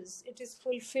arises, it is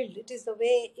fulfilled. It is the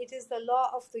way, it is the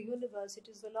law of the universe, it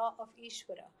is the law of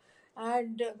Ishvara.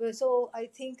 And so I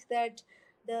think that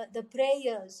the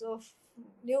prayers of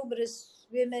numerous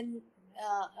women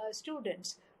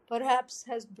students perhaps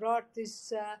has brought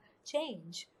this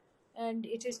change, and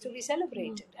it is to be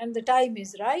celebrated, and the time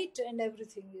is right, and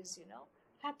everything is,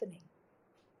 happening.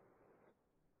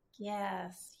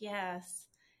 Yes, yes.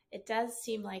 It does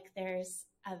seem like there's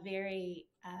a very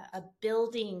a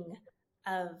building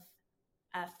of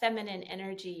feminine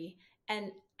energy,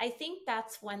 and I think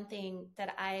that's one thing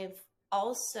that I've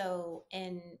also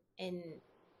in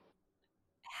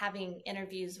having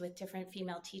interviews with different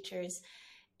female teachers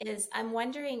is I'm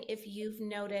wondering if you've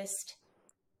noticed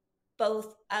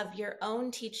both of your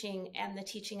own teaching and the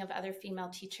teaching of other female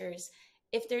teachers,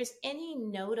 if there's any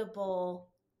notable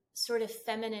sort of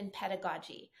feminine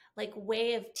pedagogy, like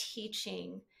way of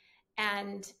teaching.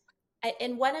 And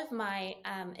in one of my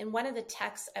in one of the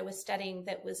texts I was studying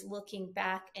that was looking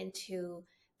back into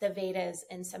the Vedas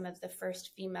and some of the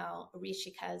first female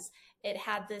rishikas, it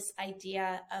had this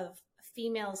idea of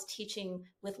females teaching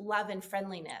with love and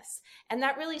friendliness. And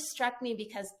that really struck me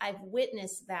because I've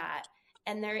witnessed that,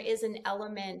 and there is an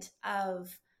element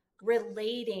of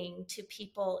relating to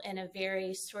people in a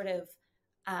very sort of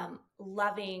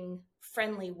loving,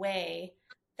 friendly way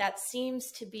that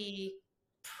seems to be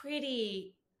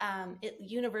pretty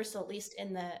universal, at least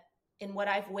in what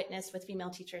I've witnessed with female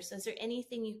teachers. So is there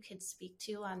anything you could speak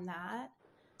to on that?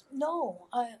 No,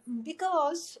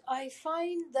 because I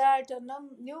find that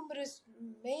numerous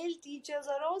male teachers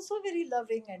are also very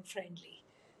loving and friendly.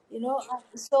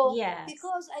 So Yes.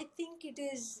 because I think it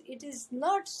is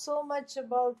not so much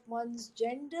about one's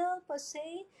gender per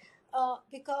se,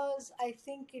 because I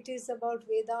think it is about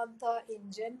Vedanta in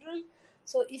general.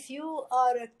 So if you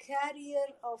are a carrier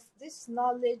of this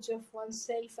knowledge of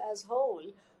oneself as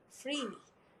whole, free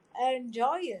and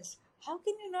joyous, how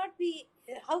can you not be?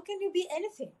 How can you be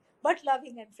anything but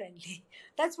loving and friendly?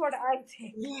 That's what I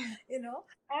think. Yeah.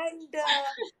 And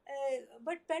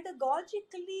but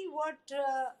pedagogically, what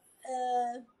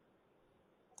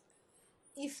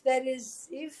if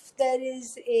there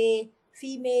is a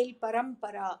female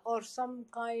parampara or some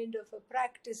kind of a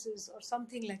practices or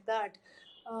something like that,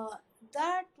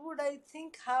 that would, I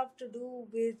think, have to do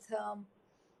with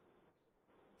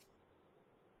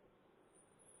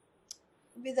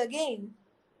again,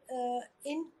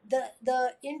 in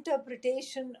the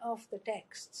interpretation of the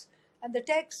texts. And the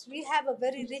text, we have a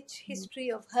very rich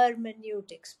history of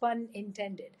hermeneutics, pun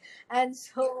intended. And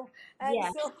so and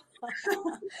Yeah.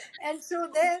 so and so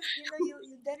there,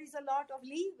 there is a lot of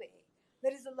leeway.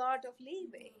 There is a lot of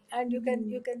leeway, and you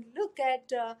can look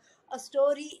at a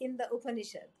story in the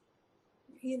Upanishad,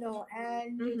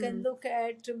 and you can Mm-hmm. look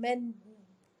at men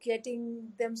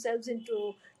getting themselves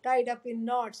into tied up in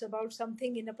knots about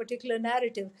something in a particular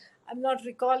narrative. I'm not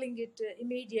recalling it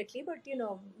immediately, but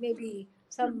maybe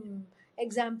some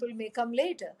example may come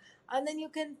later. And then you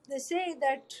can say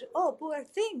that, oh, poor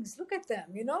things, look at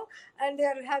them, and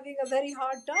they're having a very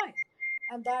hard time.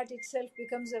 And that itself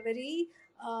becomes a very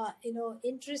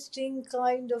interesting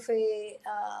kind of a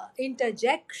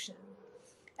interjection.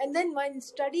 And then when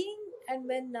studying and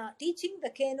when teaching the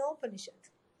Kenopanishad,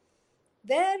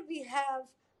 there we have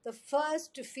the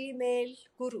first female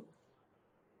guru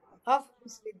of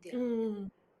this Vidya.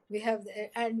 Mm.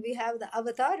 And we have the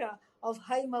avatara of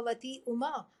Haimavati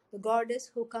Uma, the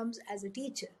goddess who comes as a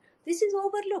teacher. This is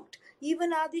overlooked.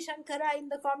 Even Adi Shankara in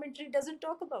the commentary doesn't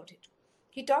talk about it.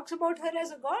 He talks about her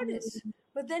as a goddess.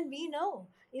 But then we know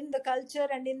in the culture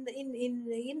and in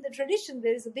the tradition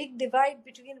there is a big divide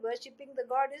between worshipping the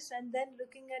goddess and then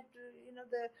looking at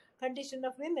the condition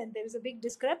of women. There is a big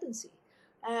discrepancy.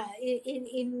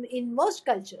 In most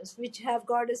cultures which have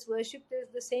goddess worship,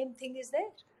 the same thing is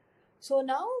there. So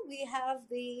now we have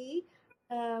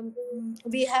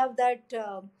that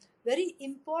very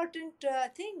important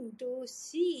thing to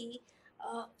see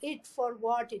it for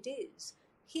what it is.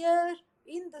 Here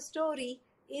in the story,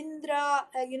 Indra,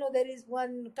 there is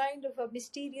one kind of a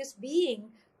mysterious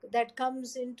being that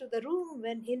comes into the room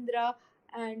when Indra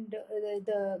and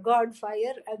the god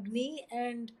fire, Agni,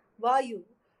 and Vayu,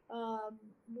 um,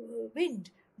 wind,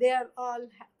 they are all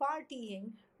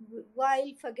partying,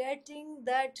 while forgetting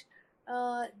that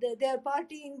they are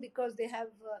partying because they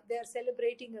are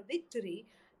celebrating a victory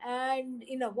and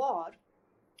in a war,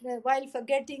 while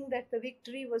forgetting that the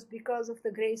victory was because of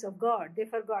the grace of God. They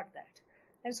forgot that.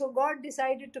 And so God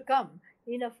decided to come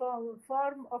in a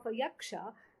form of a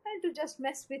yaksha and to just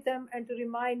mess with them and to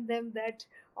remind them that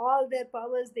all their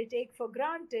powers they take for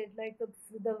granted, like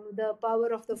the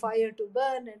power of the fire to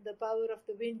burn and the power of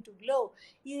the wind to blow,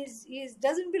 is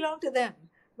doesn't belong to them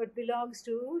but belongs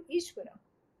to Ishvara.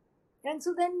 And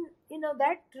so then,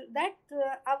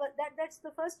 that's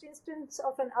the first instance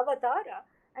of an avatara,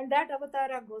 and that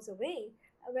avatara goes away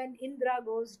when Indra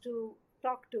goes to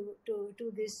talk to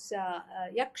this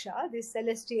yaksha, this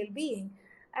celestial being.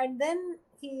 And then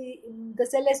the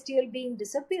celestial being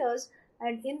disappears,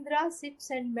 and Indra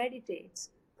sits and meditates,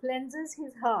 cleanses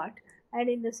his heart, and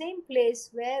in the same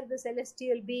place where the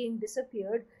celestial being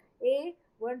disappeared, a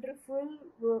wonderful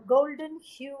golden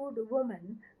hued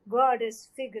woman, goddess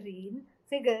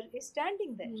figure, is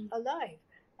standing there alive,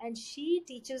 and she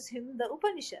teaches him the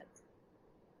Upanishad.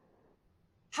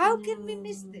 How can we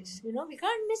miss this? We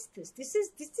can't miss this. This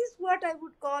is what I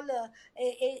would call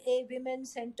a women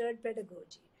centered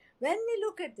pedagogy. When we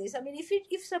look at this, I mean,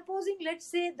 if supposing, let's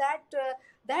say that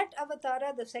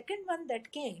avatara, the second one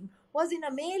that came, was in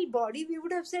a male body, we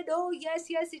would have said, oh yes,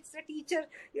 it's the teacher.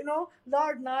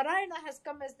 Lord Narayana has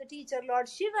come as the teacher, Lord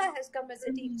Shiva has come as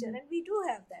a teacher, and we do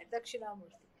have that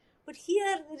Dakshinamurti. But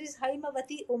here there is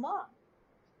Haimavati Uma.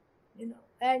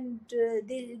 And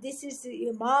this is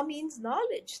Ma means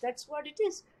knowledge. That's what it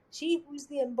is. She who is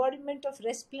the embodiment of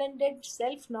resplendent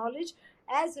self-knowledge,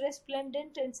 as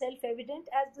resplendent and self-evident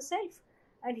as the self.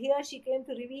 And here she came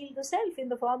to reveal the self in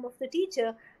the form of the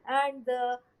teacher, and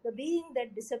the being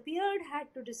that disappeared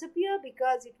had to disappear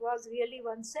because it was really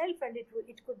oneself, and it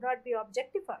could not be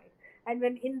objectified. And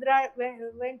when Indra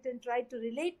went and tried to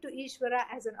relate to Ishvara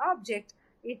as an object,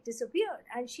 it disappeared.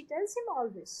 And she tells him all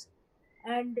this,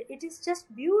 and it is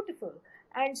just beautiful.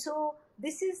 And so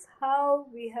this is how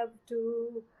we have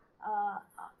to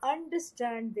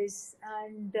understand this,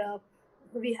 and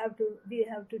we have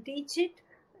to teach it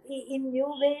in new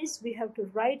ways. We have to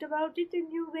write about it in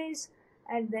new ways,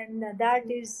 and then that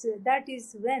is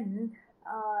when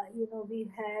we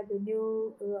have a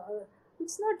new.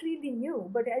 It's not really new,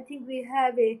 but I think we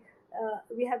have a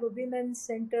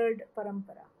women-centered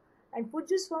parampara. And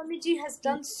Pujya Swamiji has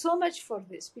done so much for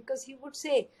this, because he would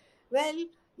say, well,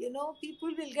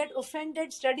 people will get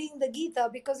offended studying the Gita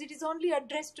because it is only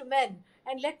addressed to men.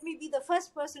 And let me be the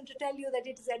first person to tell you that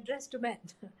it is addressed to men.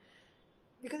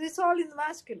 Because it's all in the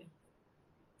masculine.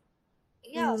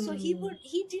 Yeah, so he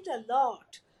did a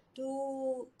lot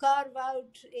to carve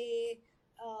out a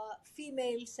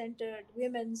female-centered,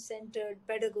 women-centered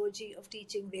pedagogy of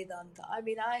teaching Vedanta. I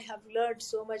mean, I have learned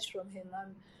so much from him.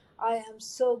 I am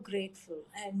so grateful.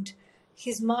 And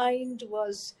his mind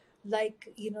was like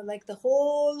the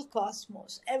whole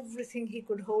cosmos, everything he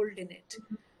could hold in it,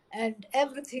 and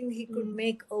everything he could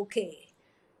make okay.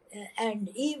 And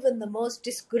even the most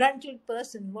disgruntled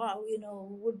person,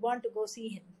 would want to go see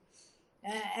him.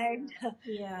 And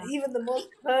even the most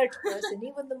hurt person,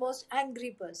 even the most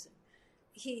angry person,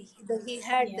 he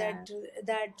had that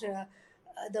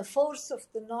the force of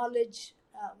the knowledge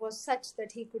was such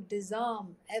that he could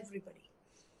disarm everybody.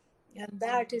 And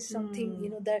that is something,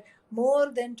 that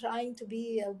more than trying to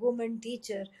be a woman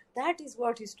teacher, that is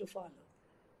what is to follow.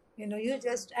 You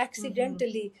just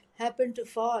accidentally happen to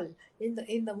fall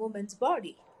in the woman's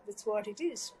body. That's what it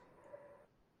is.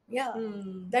 Yeah,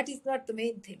 that is not the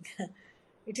main thing.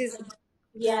 It is.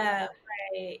 Yeah,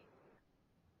 right.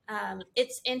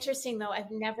 It's interesting though.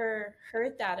 I've never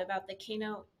heard that about the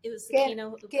Keno. It was the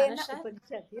Keno Upanishad.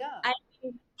 Yeah. I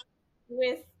mean,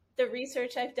 with the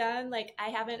research I've done, like I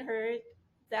haven't heard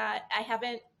that. I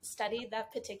haven't studied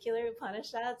that particular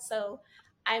Upanishad, so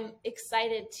I'm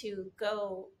excited to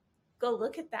go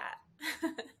look at that.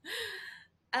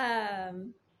 I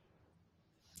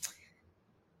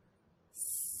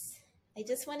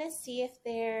just want to see if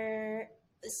there.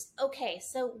 Okay,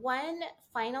 so one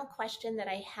final question that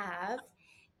I have: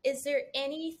 is there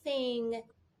anything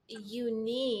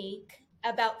unique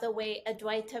about the way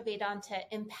Advaita Vedanta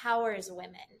empowers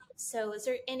women? So, is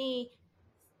there anything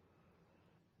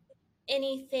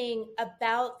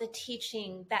about the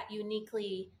teaching that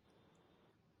uniquely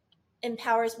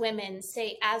empowers women,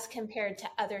 say, as compared to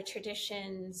other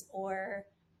traditions or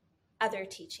other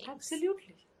teachings?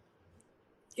 Absolutely.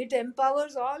 It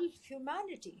empowers all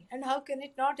humanity. And how can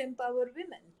it not empower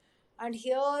women? And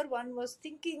here one was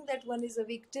thinking that one is a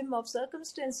victim of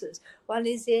circumstances. One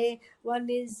is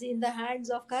in the hands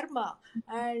of karma,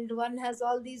 and one has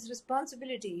all these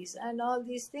responsibilities and all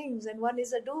these things, and one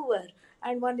is a doer,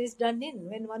 and one is done in.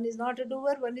 When one is not a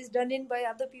doer, one is done in by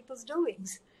other people's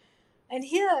doings. And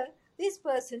here, this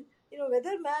person,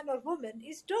 whether man or woman,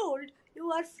 is told,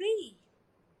 you are free.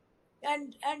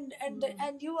 And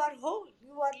you are whole,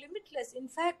 you are limitless. In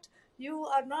fact, you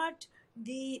are not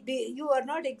You are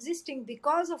not existing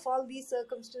because of all these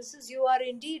circumstances. You are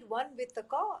indeed one with the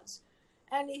cause.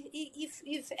 And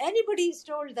if anybody is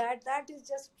told that, that is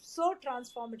just so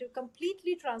transformative,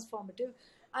 completely transformative.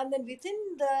 And then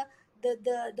within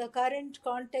the current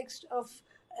context of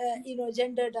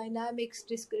gender dynamics,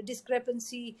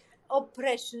 discrepancy,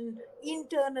 oppression,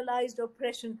 internalized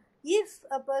oppression, if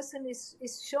a person is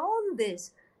shown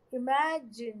this,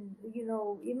 imagine,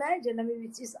 I mean,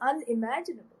 it is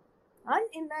unimaginable.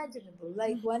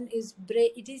 Like, one is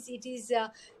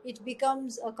it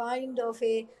becomes a kind of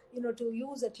a, to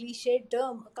use a cliched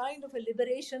term, a kind of a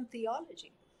liberation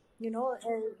theology,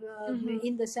 Mm-hmm.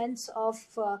 in the sense of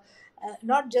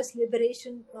not just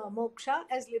liberation, moksha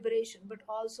as liberation, but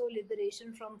also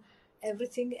liberation from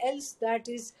everything else that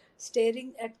is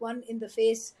staring at one in the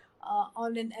face,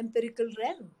 on an empirical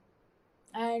realm.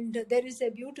 And there is a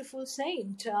beautiful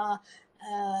saint. I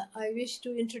wish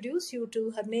to introduce you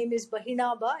to. Her name is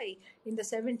Bahina Bai, in the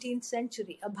 17th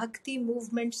century, a Bhakti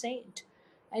movement saint.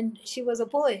 And she was a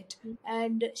poet,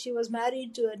 and she was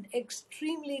married to an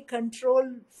extremely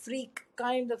control freak,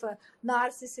 kind of a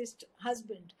narcissist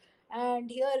husband.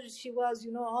 And here she was,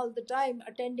 all the time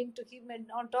attending to him, and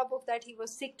on top of that, he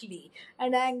was sickly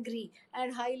and angry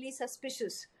and highly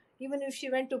suspicious. Even if she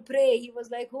went to pray, he was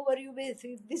like, "Who are you with?"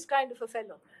 He's this kind of a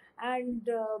fellow, and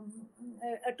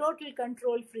a total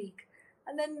control freak.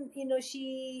 And then,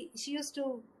 she used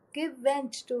to give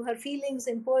vent to her feelings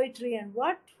in poetry, and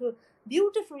what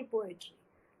beautiful poetry!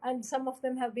 And some of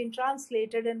them have been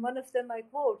translated, and one of them I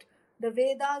quote: "The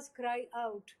Vedas cry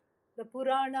out, the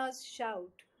Puranas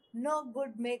shout, no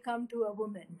good may come to a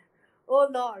woman. O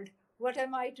Lord, what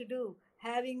am I to do,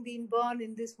 having been born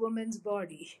in this woman's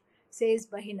body?" says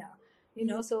Bahina.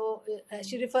 So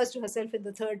she refers to herself in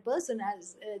the third person,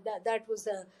 as that was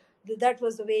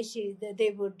the way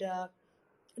they would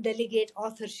delegate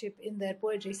authorship in their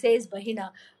poetry. Says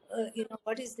Bahina,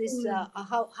 what is this?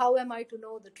 How am I to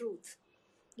know the truth?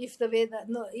 If the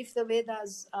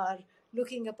Vedas are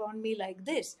looking upon me like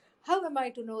this, how am I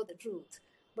to know the truth?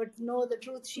 But know the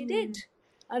truth she did.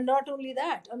 And not only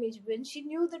that, I mean, when she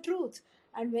knew the truth,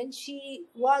 and when she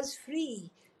was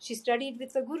free, she studied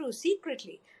with the guru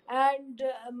secretly. And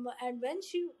when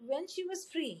she was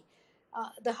free,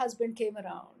 the husband came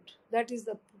around. That is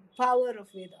the power of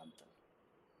Vedanta.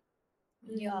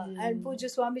 Yeah, and Puja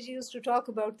Swamiji used to talk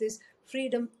about this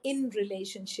freedom in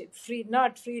relationship,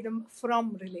 not freedom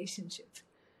from relationship.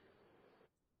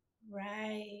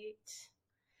 Right.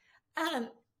 Um,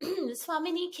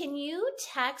 Swamini, can you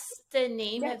text the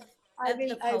name Yeah, I of will,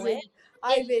 the I poet? will,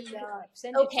 I It, will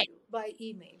send it to okay. you by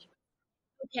email.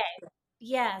 Okay.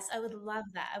 Yes, I would love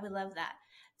that. I would love that.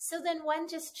 So then one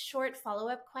just short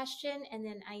follow-up question, and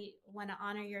then I want to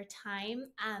honor your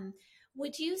time.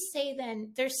 Would you say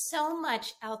then there's so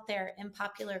much out there in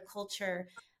popular culture?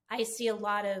 I see a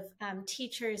lot of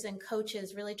teachers and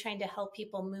coaches really trying to help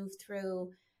people move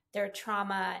through their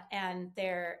trauma and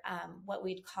their what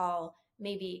we'd call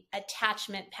maybe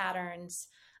attachment patterns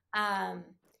um,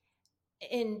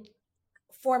 in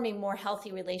forming more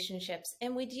healthy relationships.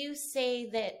 And would you say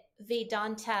that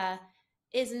Vedanta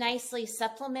is nicely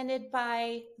supplemented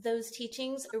by those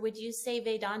teachings, or would you say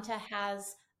Vedanta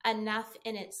has enough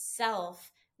in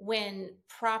itself when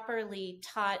properly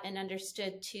taught and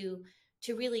understood to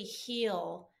really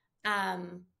heal?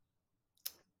 Um,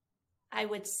 I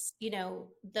would,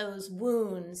 those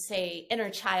wounds, say inner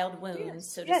child wounds,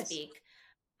 Yes, so to yes, speak.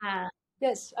 Uh,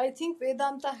 yes. I think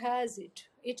Vedanta has it.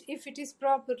 If it is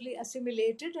properly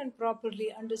assimilated and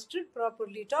properly understood,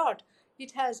 properly taught,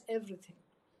 it has everything.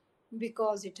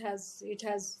 Because it has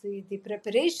the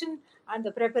preparation, and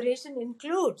the preparation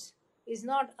includes, is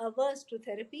not averse to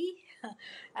therapy.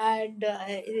 And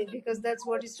because that's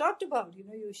what is talked about,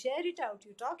 you share it out,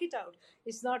 you talk it out.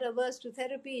 It's not averse to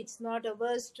therapy, it's not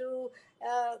averse to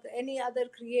any other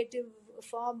creative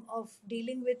form of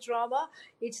dealing with trauma.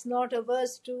 It's not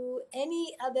averse to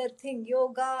any other thing,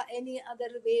 yoga, any other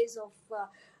ways of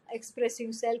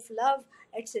expressing self love,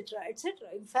 etc., etc.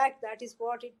 In fact, that is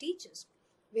what it teaches.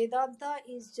 Vedanta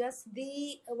is just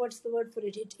what's the word for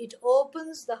it? It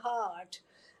opens the heart.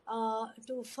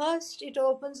 It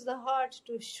opens the heart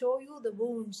to show you the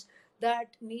wounds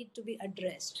that need to be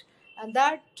addressed. And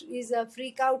that is a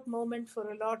freak out moment for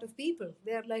a lot of people.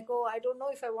 They're like, "Oh, I don't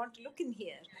know if I want to look in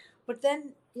here." But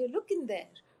then you look in there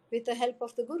with the help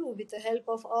of the guru, with the help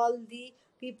of all the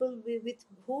people with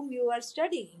whom you are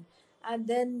studying. And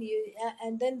then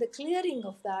the clearing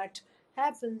of that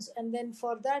happens, and then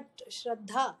for that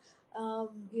shraddha,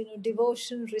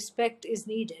 devotion, respect is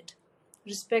needed.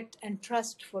 Respect and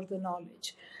trust for the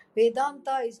knowledge.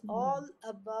 Vedanta is all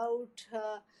about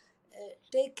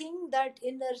taking that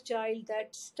inner child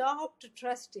that stopped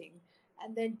trusting,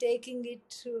 and then taking it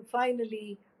to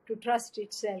finally to trust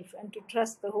itself and to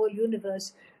trust the whole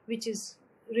universe, which is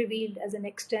revealed as an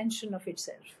extension of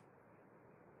itself.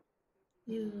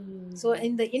 So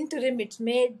in the interim, it's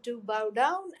made to bow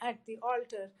down at the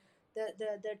altar.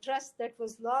 The trust that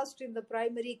was lost in the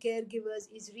primary caregivers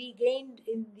is regained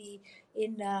in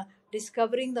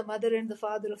discovering the mother and the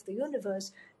father of the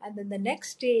universe. And then the next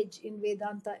stage in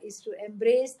Vedanta is to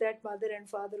embrace that mother and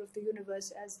father of the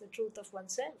universe as the truth of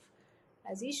oneself,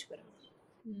 as Ishvara.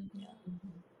 Yeah.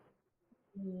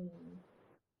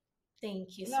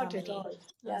 Thank you, Not at Swamini. all.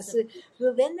 That was Yes. a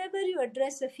So whenever you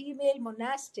address a female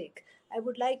monastic, I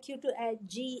would like you to add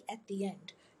G at the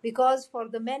end, because for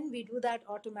the men we do that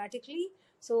automatically.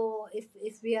 So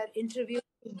if we are interviewing,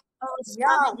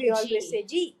 yeah, we always Swaminiji. say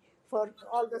G for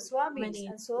all the swamis, Swaminiji.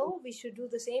 and so we should do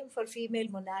the same for female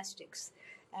monastics.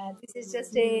 And this is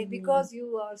just a, because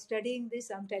you are studying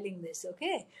this, I'm telling this.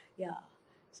 Okay, yeah.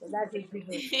 So that will be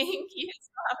good. Thank you,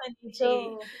 Swaminiji.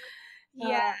 So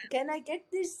Yeah. can I get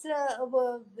this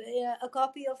a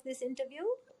copy of this interview?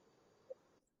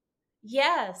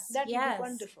 Yes. That will be Yes.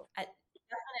 wonderful.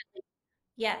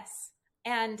 Yes.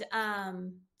 And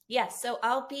yes, so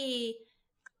I'll be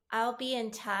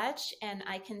in touch and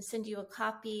I can send you a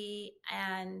copy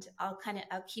and I'll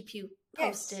keep you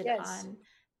Yes, posted yes, on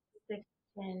the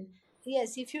and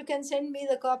yes. If you can send me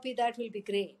the copy, that will be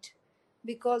great,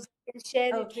 because I can share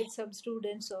it okay. with some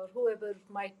students or whoever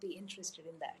might be interested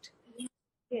in that.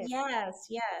 Yes. Yes,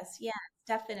 yes, yes,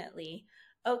 definitely.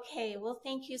 Okay, well,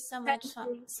 thank you so much, Thank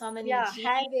you. Yeah, Swaminiji.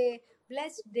 have a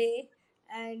blessed day.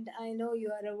 And I know you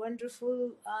are a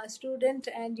wonderful student,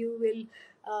 and you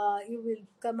will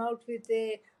come out with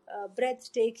a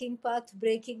breathtaking,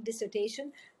 path-breaking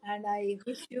dissertation. And I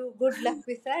wish you good luck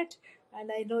with that.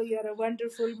 And I know you are a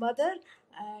wonderful mother,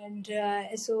 and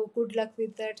so good luck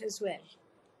with that as well.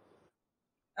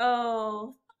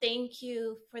 Oh, thank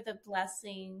you for the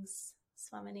blessings,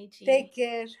 Take Swaminiji.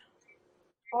 care.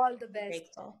 All the best.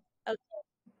 Grateful. Okay,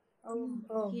 Oh,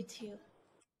 oh. you too.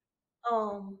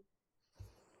 Oh.